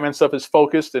when the Batman stuff is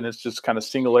focused and it's just kind of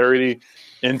singularity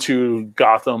into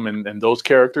Gotham and those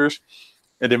characters.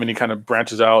 And then when he kind of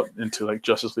branches out into like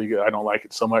Justice League, I don't like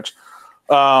it so much.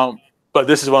 But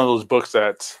this is one of those books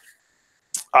that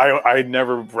I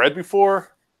never read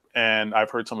before, and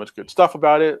I've heard so much good stuff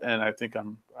about it, and I think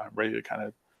I'm ready to kind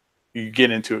of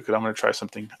get into it because I'm going to try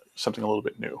something a little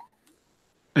bit new.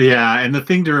 Yeah, and the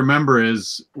thing to remember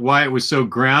is why it was so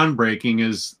groundbreaking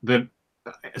is that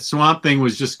Swamp Thing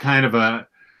was just kind of a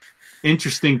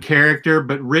interesting character,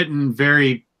 but written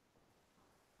very.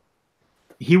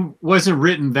 He wasn't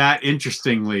written that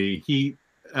interestingly. He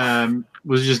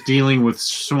was just dealing with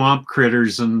swamp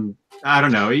critters, and I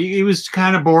don't know. He was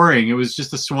kind of boring. It was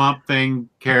just a Swamp Thing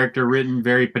character written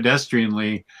very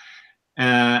pedestrianly,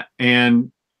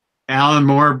 and Alan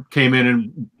Moore came in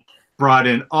and brought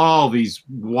in all these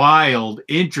wild,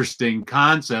 interesting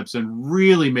concepts and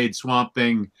really made Swamp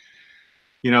Thing,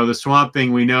 the Swamp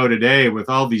Thing we know today with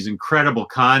all these incredible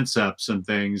concepts and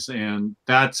things. And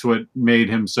that's what made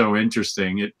him so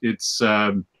interesting. It's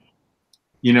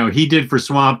he did for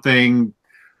Swamp Thing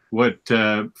what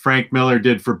Frank Miller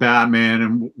did for Batman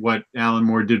and what Alan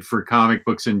Moore did for comic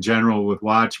books in general with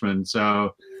Watchmen.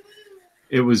 So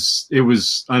it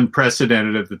was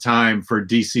unprecedented at the time for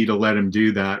DC to let him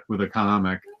do that with a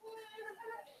comic.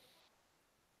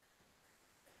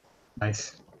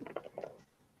 Nice.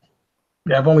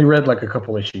 Yeah, I've only read like a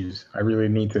couple issues. I really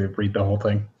need to read the whole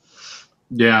thing.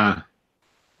 Yeah.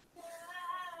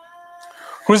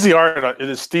 Who's the art? It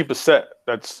is Steve Bissett.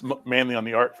 That's mainly on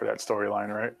the art for that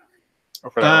storyline, right?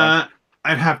 Or for that run?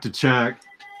 I'd have to check.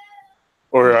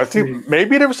 Or I think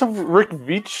maybe there was some Rick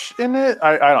Veitch in it.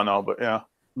 I don't know, but yeah.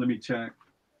 Let me check.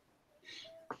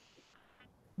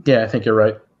 Yeah, I think you're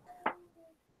right.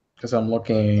 Because I'm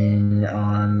looking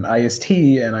on IST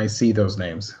and I see those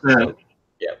names. Right. So,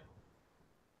 yeah.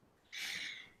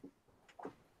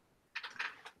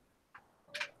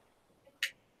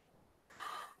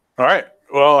 All right.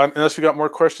 Well, unless we got more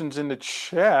questions in the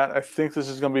chat, I think this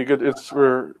is going to be good.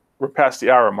 We're past the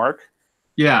hour mark.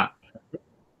 Yeah.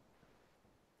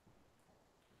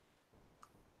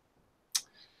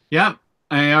 Yeah.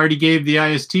 I already gave the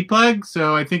IST plug,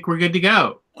 so I think we're good to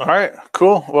go. All right.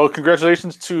 Cool. Well,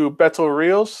 congratulations to Beto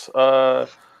Rios.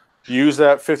 Use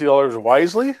that $50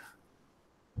 wisely.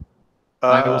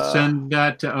 I will send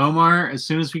that to Omar as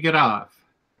soon as we get off.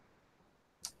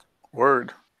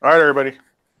 Word. All right, everybody.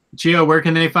 Gio, where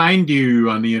can they find you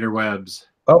on the interwebs?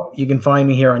 Oh, you can find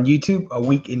me here on YouTube, A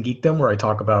Week in Geekdom, where I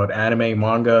talk about anime,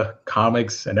 manga,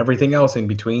 comics, and everything else in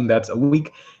between. That's A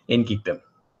Week in Geekdom.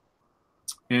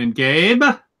 And Gabe?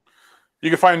 You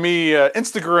can find me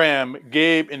Instagram,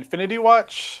 Gabe Infinity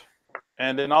Watch.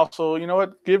 And then also, you know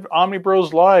what? Give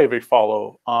Omnibros Live a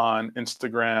follow on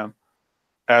Instagram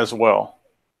as well.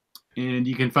 And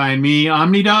you can find me,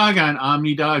 Omnidog, on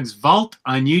Omnidog's Vault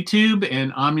on YouTube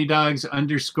and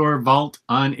Omnidogs_Vault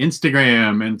on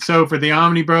Instagram. And so for the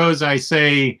Omnibros, I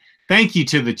say thank you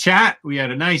to the chat. We had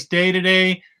a nice day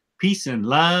today. Peace and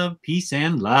love. Peace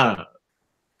and love.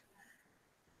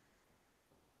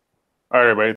 All right, everybody.